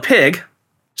kill a pig,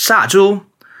 sha zhu,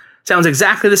 sounds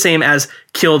exactly the same as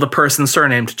kill the person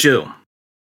surnamed Zhu.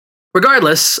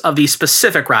 Regardless of the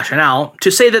specific rationale,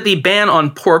 to say that the ban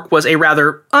on pork was a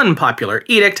rather unpopular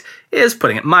edict is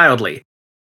putting it mildly.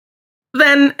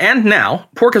 Then, and now,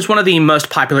 pork is one of the most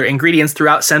popular ingredients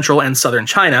throughout central and southern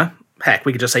China. Heck,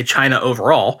 we could just say China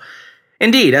overall.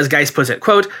 Indeed, as Geiss puts it,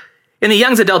 quote, in the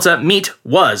Yangtze Delta, meat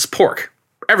was pork.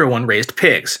 Everyone raised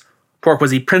pigs. Pork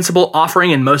was the principal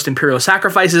offering in most imperial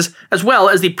sacrifices, as well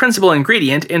as the principal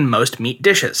ingredient in most meat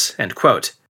dishes, end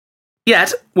quote.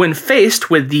 Yet, when faced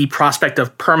with the prospect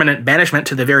of permanent banishment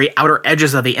to the very outer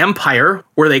edges of the empire,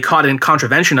 were they caught in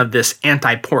contravention of this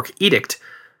anti-pork edict,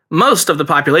 most of the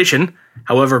population,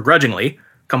 however grudgingly,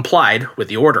 complied with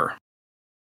the order.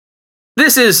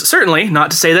 This is certainly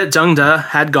not to say that Zhengde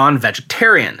had gone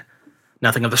vegetarian.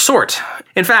 Nothing of the sort.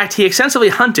 In fact, he extensively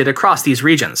hunted across these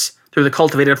regions, through the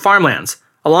cultivated farmlands,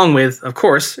 along with, of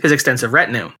course, his extensive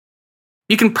retinue.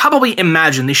 You can probably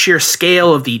imagine the sheer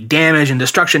scale of the damage and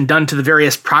destruction done to the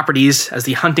various properties as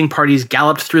the hunting parties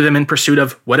galloped through them in pursuit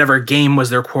of whatever game was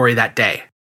their quarry that day.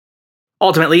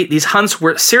 Ultimately, these hunts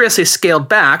were seriously scaled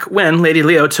back when Lady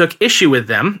Liu took issue with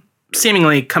them,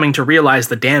 seemingly coming to realize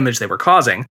the damage they were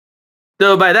causing,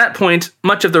 though by that point,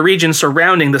 much of the region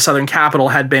surrounding the southern capital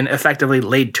had been effectively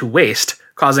laid to waste,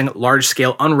 causing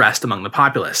large-scale unrest among the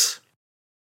populace.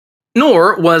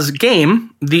 Nor was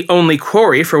game the only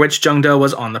quarry for which Zhengde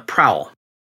was on the prowl.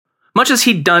 Much as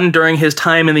he'd done during his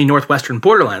time in the northwestern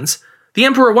borderlands, the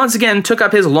emperor once again took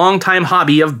up his long-time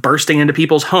hobby of bursting into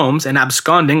people's homes and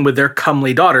absconding with their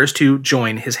comely daughters to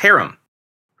join his harem.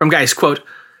 From Geiss, quote,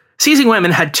 seizing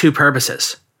women had two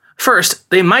purposes. First,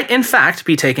 they might in fact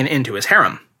be taken into his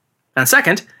harem. And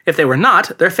second, if they were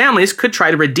not, their families could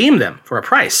try to redeem them for a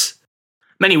price.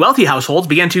 Many wealthy households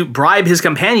began to bribe his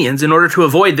companions in order to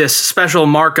avoid this special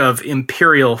mark of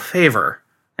imperial favor,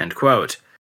 end quote.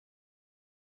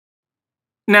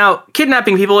 Now,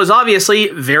 kidnapping people is obviously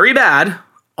very bad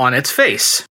on its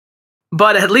face.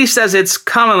 But at least as it's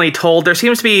commonly told, there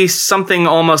seems to be something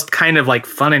almost kind of like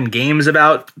fun and games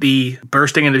about the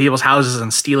bursting into people's houses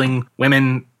and stealing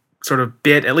women sort of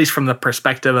bit, at least from the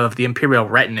perspective of the imperial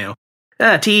retinue.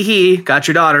 Tee-hee, got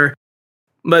your daughter.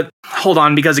 But hold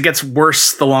on, because it gets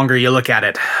worse the longer you look at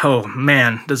it. Oh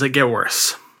man, does it get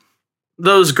worse.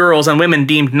 Those girls and women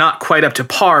deemed not quite up to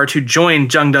par to join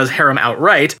Zhengde's harem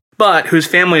outright, but whose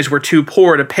families were too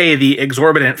poor to pay the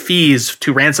exorbitant fees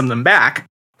to ransom them back,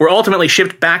 were ultimately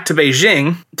shipped back to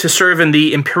Beijing to serve in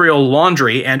the imperial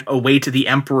laundry and await the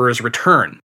emperor's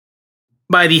return.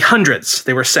 By the hundreds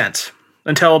they were sent,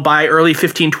 until by early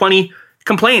 1520,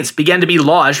 complaints began to be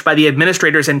lodged by the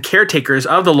administrators and caretakers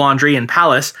of the laundry and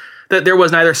palace that there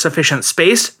was neither sufficient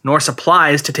space nor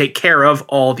supplies to take care of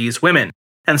all these women,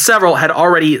 and several had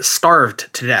already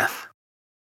starved to death.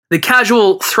 The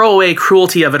casual throwaway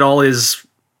cruelty of it all is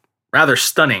rather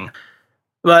stunning,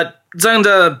 but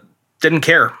Zhengde didn't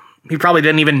care. He probably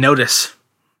didn't even notice.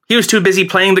 He was too busy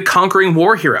playing the conquering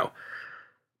war hero.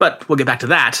 But we'll get back to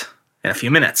that in a few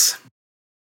minutes.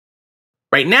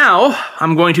 Right now,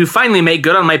 I'm going to finally make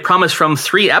good on my promise from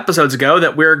 3 episodes ago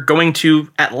that we're going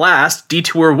to, at last,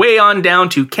 detour way on down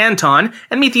to Canton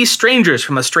and meet these strangers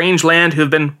from a strange land who have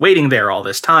been waiting there all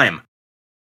this time.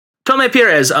 Tomé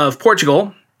Pires of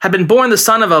Portugal had been born the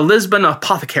son of a Lisbon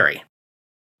apothecary.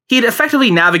 He had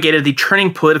effectively navigated the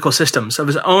churning political systems of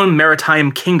his own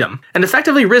maritime kingdom and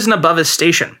effectively risen above his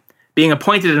station, being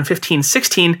appointed in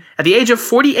 1516 at the age of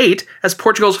 48 as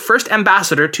Portugal's first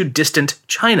ambassador to distant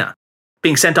China,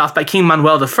 being sent off by King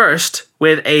Manuel I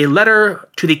with a letter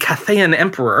to the Cathayan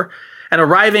Emperor and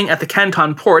arriving at the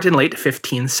Canton port in late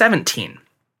 1517.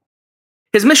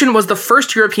 His mission was the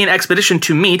first European expedition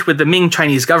to meet with the Ming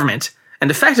Chinese government, and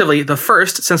effectively the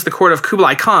first since the court of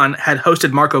Kublai Khan had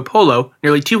hosted Marco Polo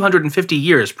nearly 250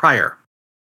 years prior.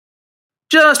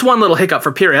 Just one little hiccup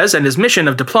for Pires and his mission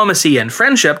of diplomacy and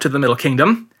friendship to the Middle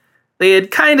Kingdom. They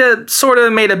had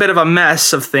sorta made a bit of a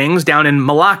mess of things down in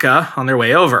Malacca on their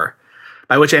way over,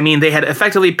 by which I mean they had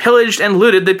effectively pillaged and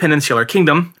looted the peninsular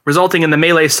kingdom, resulting in the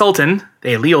Malay Sultan,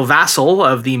 a leal vassal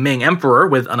of the Ming Emperor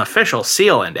with an official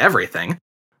seal and everything,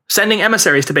 sending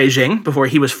emissaries to Beijing before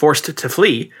he was forced to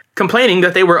flee, complaining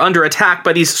that they were under attack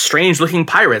by these strange-looking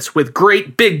pirates with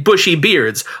great big bushy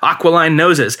beards, aquiline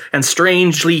noses, and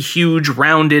strangely huge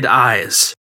rounded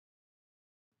eyes.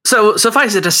 So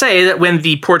suffice it to say that when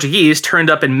the Portuguese turned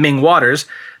up in Ming waters,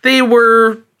 they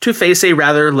were to face a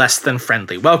rather less than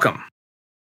friendly welcome.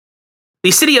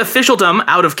 The city officialdom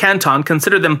out of Canton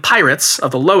considered them pirates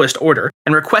of the lowest order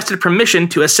and requested permission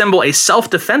to assemble a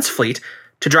self-defense fleet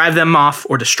to drive them off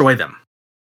or destroy them.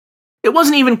 It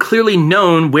wasn't even clearly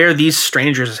known where these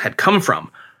strangers had come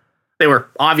from. They were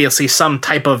obviously some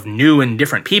type of new and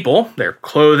different people. Their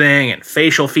clothing and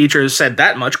facial features said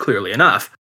that much clearly enough.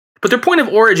 But their point of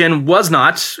origin was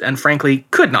not, and frankly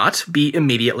could not, be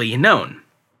immediately known.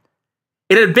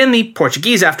 It had been the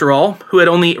Portuguese, after all, who had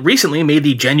only recently made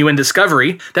the genuine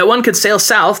discovery that one could sail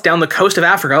south down the coast of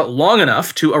Africa long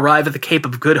enough to arrive at the Cape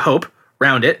of Good Hope,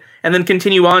 round it, and then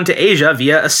continue on to Asia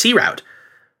via a sea route.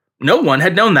 No one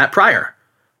had known that prior.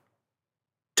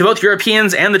 To both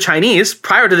Europeans and the Chinese,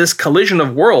 prior to this collision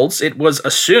of worlds, it was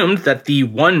assumed that the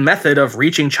one method of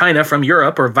reaching China from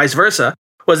Europe, or vice versa,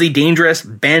 was the dangerous,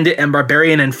 bandit and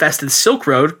barbarian-infested Silk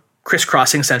Road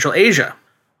crisscrossing Central Asia.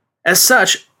 As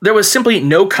such, there was simply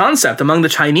no concept among the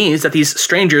Chinese that these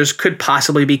strangers could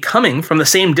possibly be coming from the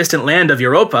same distant land of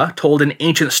Europa told in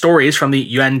ancient stories from the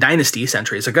Yuan Dynasty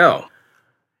centuries ago.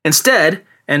 Instead,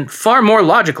 and far more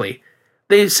logically,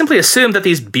 they simply assumed that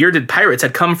these bearded pirates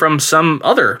had come from some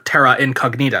other terra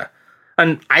incognita,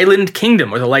 an island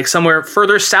kingdom or the like somewhere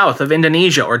further south of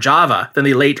Indonesia or Java than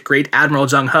the late great Admiral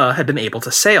Zheng He had been able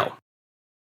to sail.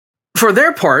 For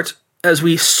their part, as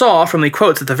we saw from the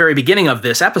quotes at the very beginning of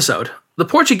this episode, the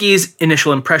Portuguese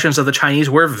initial impressions of the Chinese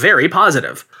were very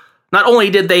positive. Not only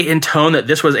did they intone that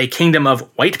this was a kingdom of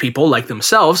white people like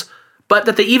themselves, but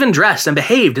that they even dressed and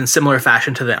behaved in similar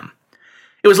fashion to them.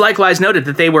 It was likewise noted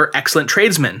that they were excellent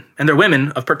tradesmen, and their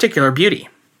women of particular beauty.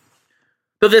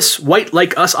 Though this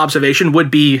white-like-us observation would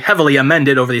be heavily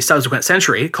amended over the subsequent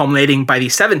century, culminating by the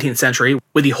 17th century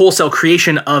with the wholesale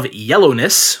creation of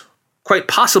yellowness, quite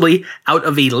possibly out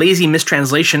of a lazy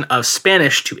mistranslation of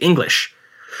Spanish to English.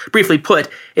 Briefly put,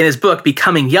 in his book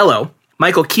Becoming Yellow,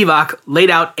 Michael Keevak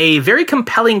laid out a very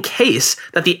compelling case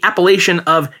that the appellation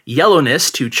of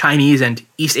yellowness to Chinese and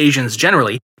East Asians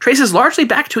generally traces largely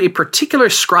back to a particular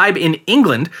scribe in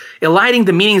England eliding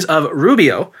the meanings of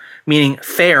rubio, meaning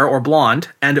fair or blonde,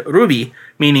 and ruby,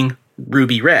 meaning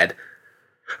ruby red.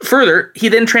 Further, he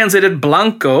then translated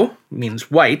blanco,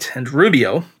 means white, and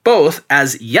rubio, both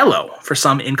as yellow for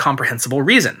some incomprehensible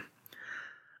reason.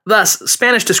 Thus,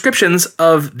 Spanish descriptions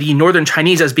of the northern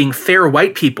Chinese as being fair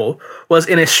white people was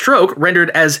in a stroke rendered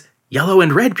as yellow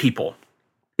and red people.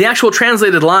 The actual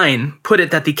translated line put it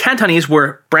that the Cantonese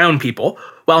were brown people,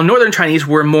 while northern Chinese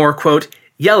were more, quote,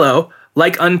 yellow,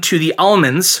 like unto the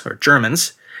almonds, or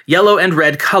Germans, yellow and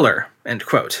red color, end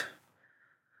quote.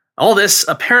 All this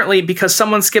apparently because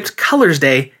someone skipped Colors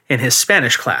Day in his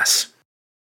Spanish class.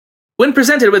 When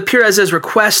presented with Pires'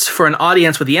 request for an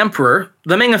audience with the emperor,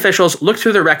 the Ming officials looked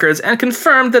through the records and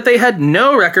confirmed that they had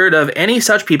no record of any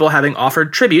such people having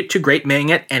offered tribute to Great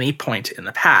Ming at any point in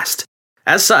the past.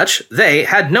 As such, they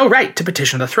had no right to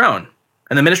petition the throne,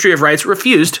 and the Ministry of Rights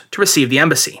refused to receive the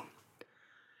embassy.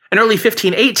 In early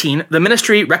 1518, the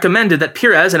ministry recommended that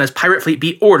Pires and his pirate fleet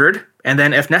be ordered, and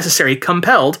then, if necessary,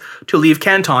 compelled, to leave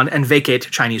Canton and vacate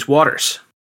Chinese waters.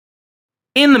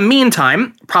 In the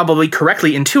meantime, probably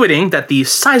correctly intuiting that the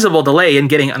sizable delay in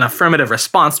getting an affirmative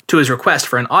response to his request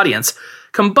for an audience,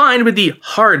 combined with the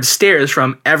hard stares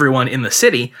from everyone in the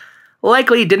city,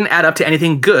 likely didn't add up to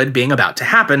anything good being about to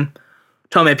happen,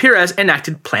 Tomé Pires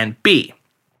enacted Plan B.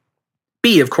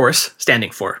 B, of course,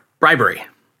 standing for bribery.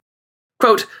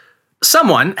 Quote,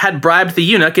 someone had bribed the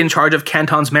eunuch in charge of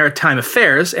Canton's maritime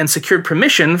affairs and secured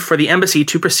permission for the embassy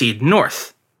to proceed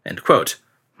north. End quote.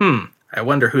 I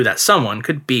wonder who that someone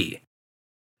could be.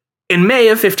 In May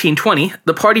of 1520,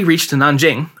 the party reached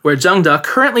Nanjing, where Zhengde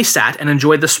currently sat and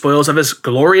enjoyed the spoils of his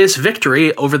glorious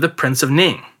victory over the Prince of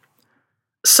Ning.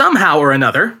 Somehow or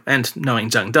another, and knowing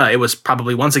Zhengde, it was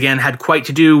probably once again had quite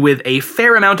to do with a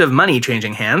fair amount of money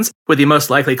changing hands, with the most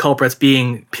likely culprits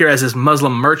being Pires'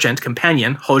 Muslim merchant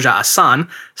companion, Hoja Asan,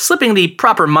 slipping the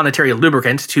proper monetary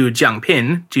lubricant to Jiang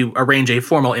Pin to arrange a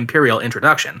formal imperial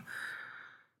introduction.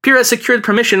 Pires secured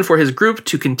permission for his group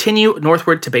to continue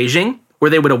northward to Beijing, where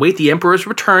they would await the emperor's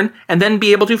return and then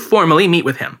be able to formally meet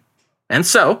with him. And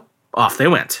so, off they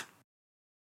went.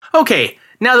 Okay,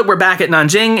 now that we're back at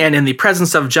Nanjing and in the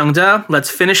presence of Zhengde, let's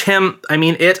finish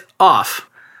it off.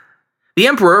 The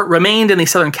emperor remained in the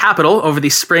southern capital over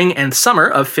the spring and summer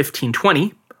of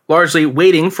 1520, largely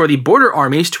waiting for the border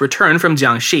armies to return from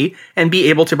Jiangxi and be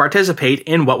able to participate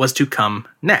in what was to come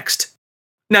next.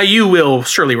 Now, you will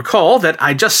surely recall that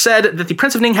I just said that the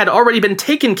Prince of Ning had already been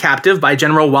taken captive by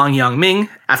General Wang Yangming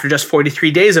after just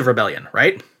 43 days of rebellion,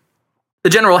 right? The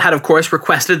general had, of course,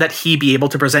 requested that he be able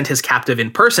to present his captive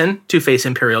in person to face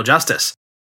imperial justice.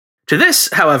 To this,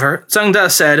 however, Zhengde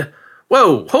said,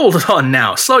 whoa, hold on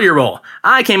now, slow your roll.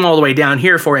 I came all the way down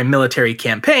here for a military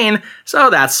campaign, so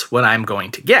that's what I'm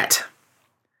going to get.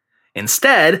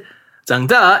 Instead,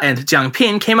 Zhengde and Jiang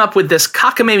Pin came up with this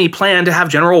cockamamie plan to have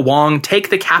General Wang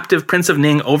take the captive Prince of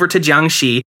Ning over to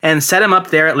Jiangxi and set him up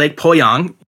there at Lake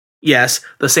Poyang. Yes,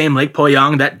 the same Lake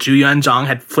Poyang that Zhu Yuanzhang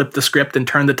had flipped the script and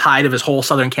turned the tide of his whole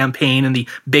southern campaign in the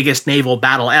biggest naval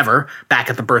battle ever,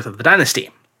 back at the birth of the dynasty.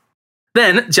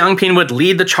 Then, Jiang Pin would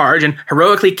lead the charge and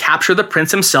heroically capture the prince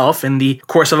himself in the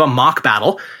course of a mock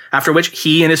battle, after which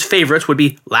he and his favorites would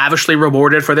be lavishly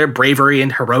rewarded for their bravery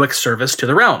and heroic service to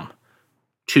the realm.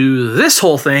 To this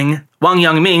whole thing, Wang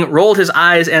Yangming rolled his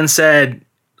eyes and said,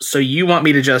 so you want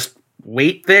me to just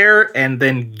wait there and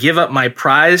then give up my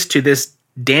prize to this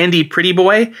dandy pretty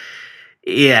boy?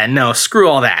 Yeah, no, screw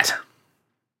all that.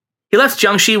 He left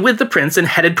Jiangxi with the prince and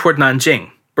headed toward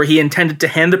Nanjing, where he intended to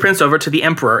hand the prince over to the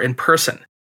emperor in person.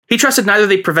 He trusted neither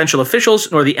the provincial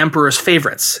officials nor the emperor's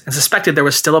favorites, and suspected there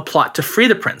was still a plot to free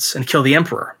the prince and kill the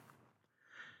emperor.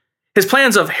 His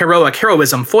plans of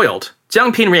heroism foiled,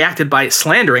 Jiang Pin reacted by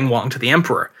slandering Wang to the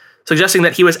emperor, suggesting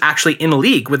that he was actually in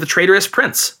league with the traitorous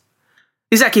prince.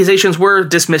 These accusations were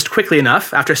dismissed quickly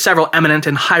enough after several eminent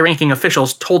and high-ranking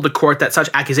officials told the court that such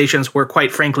accusations were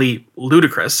quite frankly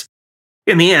ludicrous.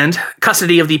 In the end,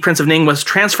 custody of the Prince of Ning was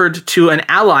transferred to an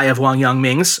ally of Wang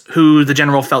Yangming's, who the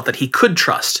general felt that he could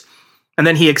trust, and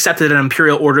then he accepted an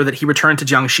imperial order that he returned to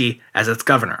Jiangxi as its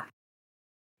governor.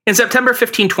 In September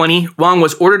 1520, Wang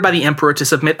was ordered by the emperor to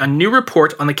submit a new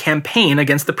report on the campaign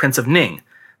against the Prince of Ning,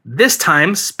 this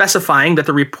time specifying that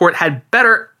the report had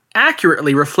better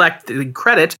accurately reflect the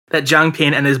credit that Jiang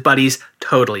Pin and his buddies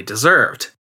totally deserved.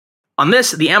 On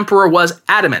this, the emperor was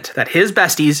adamant that his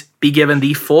besties be given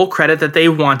the full credit that they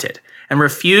wanted, and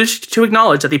refused to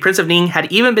acknowledge that the Prince of Ning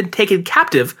had even been taken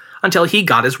captive until he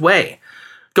got his way,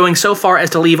 going so far as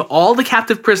to leave all the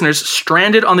captive prisoners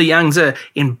stranded on the Yangtze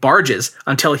in barges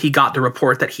until he got the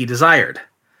report that he desired.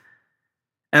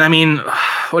 And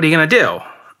what are you going to do?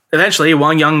 Eventually,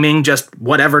 Wang Yangming just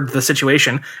whatevered the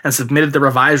situation and submitted the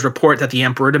revised report that the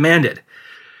emperor demanded.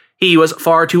 He was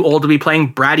far too old to be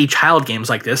playing bratty child games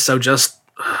like this, so just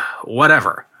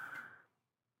whatever.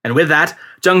 And with that,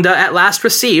 Zhengde at last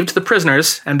received the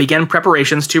prisoners and began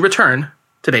preparations to return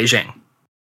to Beijing.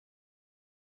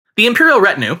 The imperial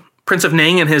retinue, Prince of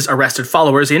Ning and his arrested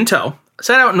followers in tow,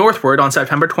 set out northward on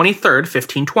September 23,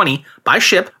 1520, by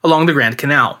ship along the Grand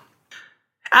Canal.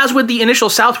 As with the initial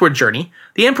southward journey,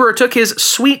 the emperor took his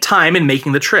sweet time in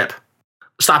making the trip,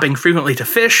 stopping frequently to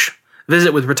fish,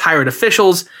 visit with retired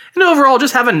officials, and overall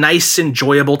just have a nice,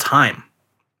 enjoyable time.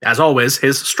 As always,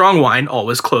 his strong wine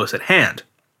always close at hand.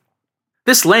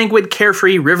 This languid,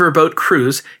 carefree riverboat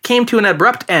cruise came to an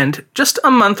abrupt end just a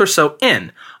month or so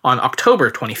in, on October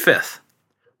 25th.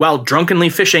 While drunkenly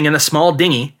fishing in a small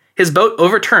dinghy, his boat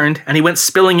overturned and he went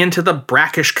spilling into the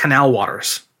brackish canal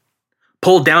waters.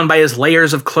 Pulled down by his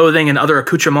layers of clothing and other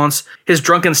accoutrements, his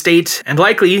drunken state, and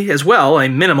likely, as well, a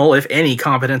minimal, if any,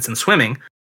 competence in swimming,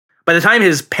 by the time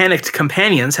his panicked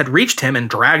companions had reached him and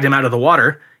dragged him out of the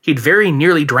water, he'd very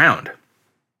nearly drowned.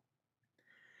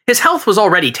 His health was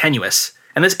already tenuous,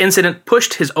 and this incident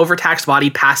pushed his overtaxed body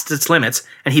past its limits,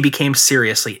 and he became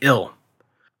seriously ill.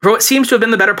 For what seems to have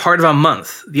been the better part of a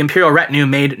month, the imperial retinue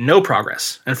made no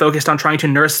progress, and focused on trying to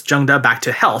nurse Zhengde back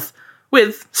to health,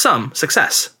 with some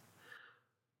success.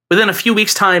 Within a few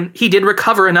weeks' time, he did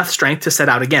recover enough strength to set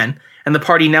out again, and the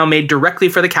party now made directly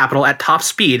for the capital at top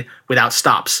speed without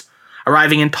stops,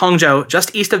 arriving in Tongzhou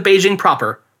just east of Beijing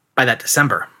proper by that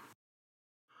December.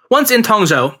 Once in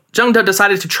Tongzhou, Zhengde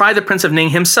decided to try the Prince of Ning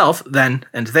himself then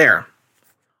and there.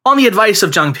 On the advice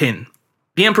of Jiang Pin,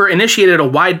 the emperor initiated a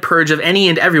wide purge of any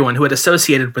and everyone who had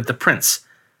associated with the prince,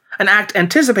 an act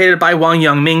anticipated by Wang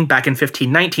Yangming back in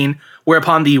 1519,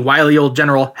 whereupon the wily old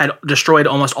general had destroyed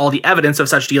almost all the evidence of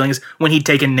such dealings when he'd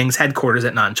taken Ning's headquarters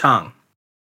at Nanchang.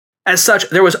 As such,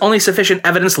 there was only sufficient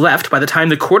evidence left by the time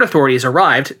the court authorities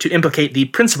arrived to implicate the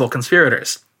principal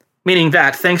conspirators, meaning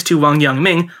that, thanks to Wang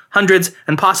Yangming, hundreds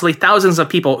and possibly thousands of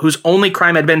people whose only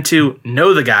crime had been to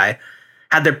know the guy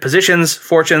had their positions,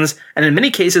 fortunes, and in many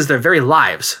cases their very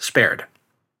lives spared.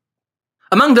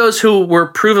 Among those who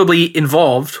were provably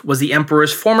involved was the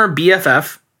emperor's former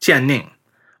BFF, Qian Ning,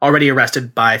 already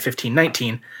arrested by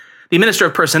 1519, the minister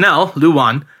of personnel, Lu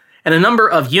Wan, and a number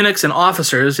of eunuchs and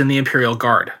officers in the imperial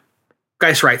guard.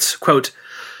 Geiss writes, quote,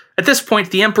 "At this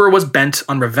point, the emperor was bent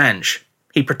on revenge.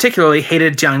 He particularly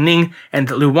hated Jiang Ning and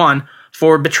Lu Wan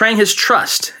for betraying his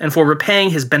trust and for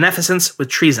repaying his beneficence with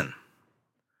treason.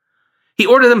 He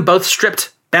ordered them both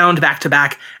stripped, bound back to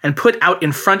back, and put out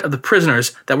in front of the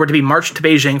prisoners that were to be marched to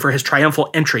Beijing for his triumphal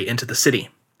entry into the city.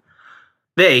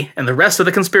 They and the rest of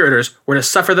the conspirators were to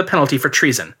suffer the penalty for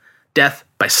treason, death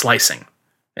by slicing."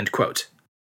 End quote.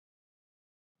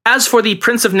 As for the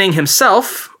Prince of Ning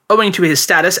himself, owing to his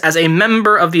status as a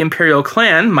member of the imperial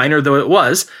clan, minor though it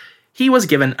was, he was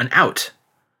given an out.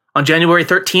 On January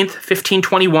 13th,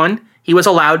 1521, he was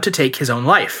allowed to take his own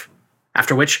life,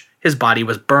 after which his body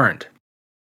was burned.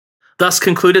 Thus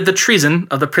concluded the treason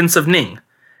of the Prince of Ning,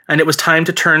 and it was time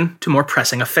to turn to more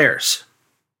pressing affairs.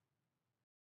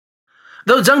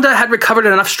 Though Zhengde had recovered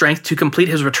enough strength to complete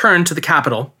his return to the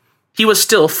capital, he was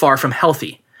still far from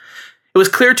healthy. It was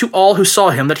clear to all who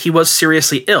saw him that he was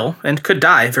seriously ill and could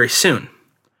die very soon.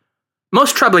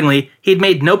 Most troublingly, he had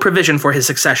made no provision for his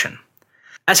succession.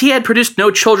 As he had produced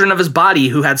no children of his body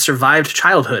who had survived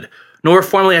childhood, nor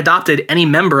formally adopted any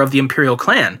member of the imperial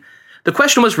clan, the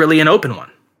question was really an open one.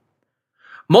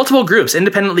 Multiple groups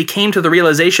independently came to the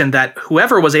realization that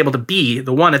whoever was able to be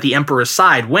the one at the emperor's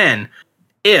side when,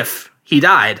 if he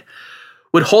died,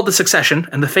 would hold the succession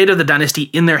and the fate of the dynasty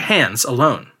in their hands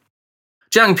alone.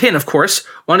 Jiang Pin, of course,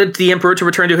 wanted the emperor to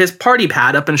return to his party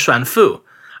pad up in Shanfu,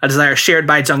 a desire shared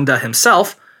by Zhengde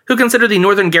himself, who considered the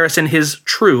northern garrison his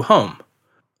true home.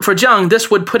 For Jiang,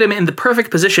 this would put him in the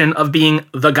perfect position of being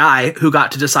the guy who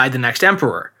got to decide the next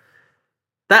emperor.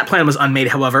 That plan was unmade,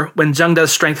 however, when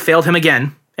Zhengde's strength failed him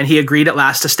again, and he agreed at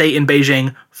last to stay in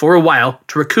Beijing for a while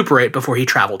to recuperate before he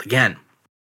traveled again.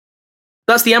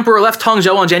 Thus, the emperor left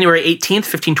Tongzhou on January 18th,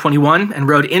 1521, and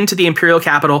rode into the imperial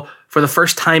capital for the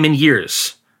first time in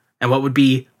years, and what would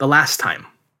be the last time.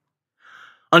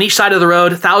 On each side of the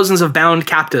road, thousands of bound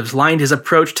captives lined his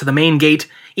approach to the main gate,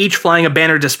 each flying a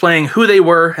banner displaying who they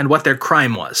were and what their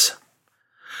crime was.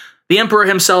 The emperor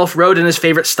himself rode in his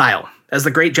favorite style, as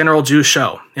the great General Zhu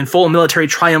Shou, in full military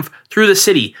triumph through the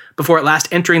city before at last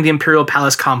entering the imperial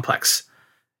palace complex.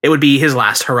 It would be his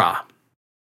last hurrah.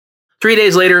 3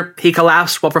 days later, he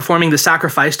collapsed while performing the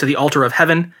sacrifice to the altar of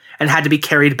heaven and had to be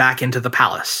carried back into the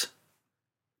palace.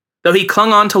 Though he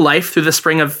clung on to life through the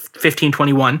spring of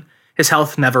 1521, his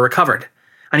health never recovered,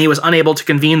 and he was unable to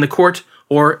convene the court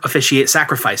or officiate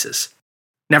sacrifices.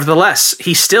 Nevertheless,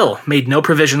 he still made no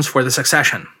provisions for the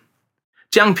succession.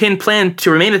 Jiang Pin planned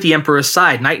to remain at the emperor's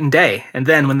side night and day, and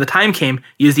then, when the time came,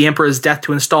 used the emperor's death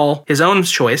to install his own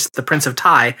choice, the Prince of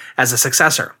Tai, as a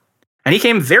successor. And he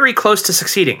came very close to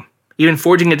succeeding, even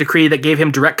forging a decree that gave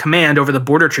him direct command over the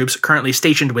border troops currently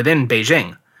stationed within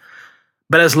Beijing.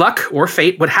 But as luck or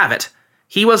fate would have it,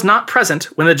 he was not present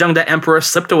when the Zhengde Emperor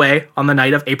slipped away on the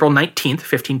night of April 19,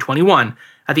 1521,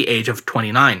 at the age of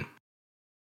 29.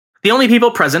 The only people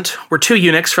present were 2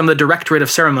 eunuchs from the Directorate of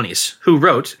Ceremonies, who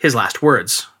wrote his last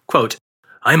words, quote,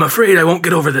 "I am afraid I won't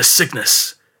get over this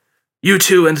sickness. You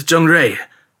two and Zhengde,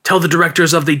 tell the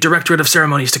directors of the Directorate of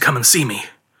Ceremonies to come and see me.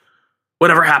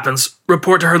 Whatever happens,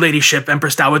 report to her ladyship,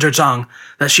 Empress Dowager Zhang,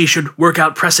 that she should work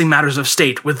out pressing matters of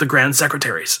state with the Grand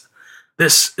Secretaries.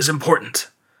 This is important.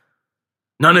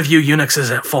 None of you eunuchs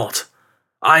is at fault.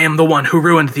 I am the one who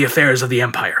ruined the affairs of the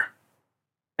empire."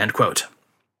 End quote.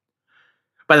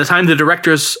 By the time the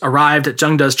directors arrived at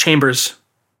Zhengde's chambers,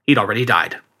 he'd already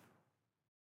died.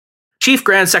 Chief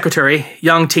Grand Secretary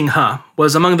Yang Tinghe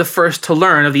was among the first to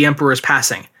learn of the emperor's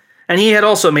passing, and he had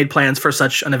also made plans for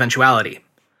such an eventuality.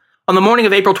 On the morning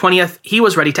of April 20th, he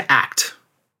was ready to act.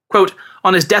 Quote,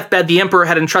 on his deathbed, the emperor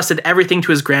had entrusted everything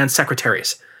to his grand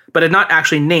secretaries, but had not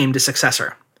actually named a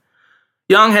successor.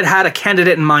 Yang had had a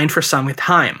candidate in mind for some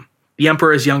time, the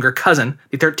emperor's younger cousin,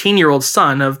 the 13-year-old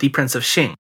son of the Prince of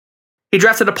Qing. He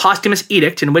drafted a posthumous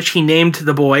edict in which he named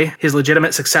the boy his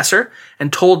legitimate successor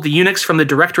and told the eunuchs from the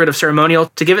Directorate of Ceremonial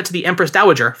to give it to the Empress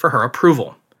Dowager for her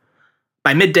approval.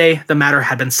 By midday, the matter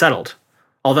had been settled,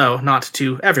 although not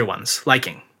to everyone's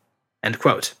liking. End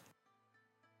quote.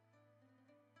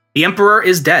 The emperor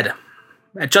is dead,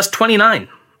 at just 29,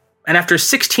 and after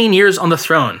 16 years on the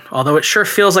throne, although it sure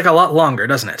feels like a lot longer,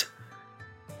 doesn't it?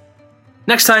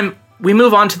 Next time, we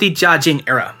move on to the Jiajing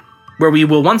era, where we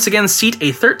will once again seat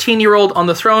a 13-year-old on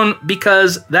the throne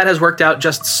because that has worked out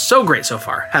just so great so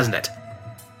far, hasn't it?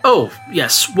 Oh,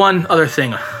 yes, one other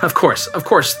thing. Of course,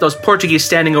 those Portuguese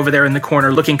standing over there in the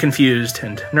corner looking confused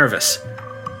and nervous.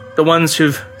 The ones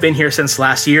who've been here since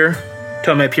last year,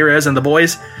 Tomé Pires and the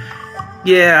boys.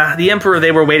 Yeah, the emperor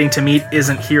they were waiting to meet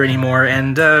isn't here anymore,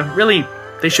 and really,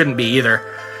 they shouldn't be either.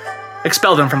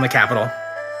 Expel them from the capital.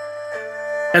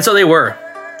 And so they were,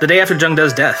 the day after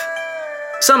Zhengde's death.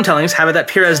 Some tellings have it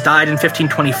that Pires died in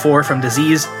 1524 from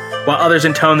disease, while others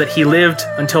intone that he lived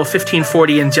until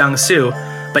 1540 in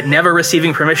Jiangxi, but never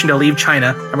receiving permission to leave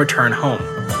China and return home.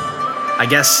 I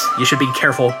guess you should be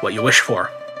careful what you wish for.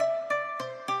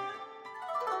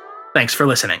 Thanks for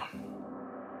listening.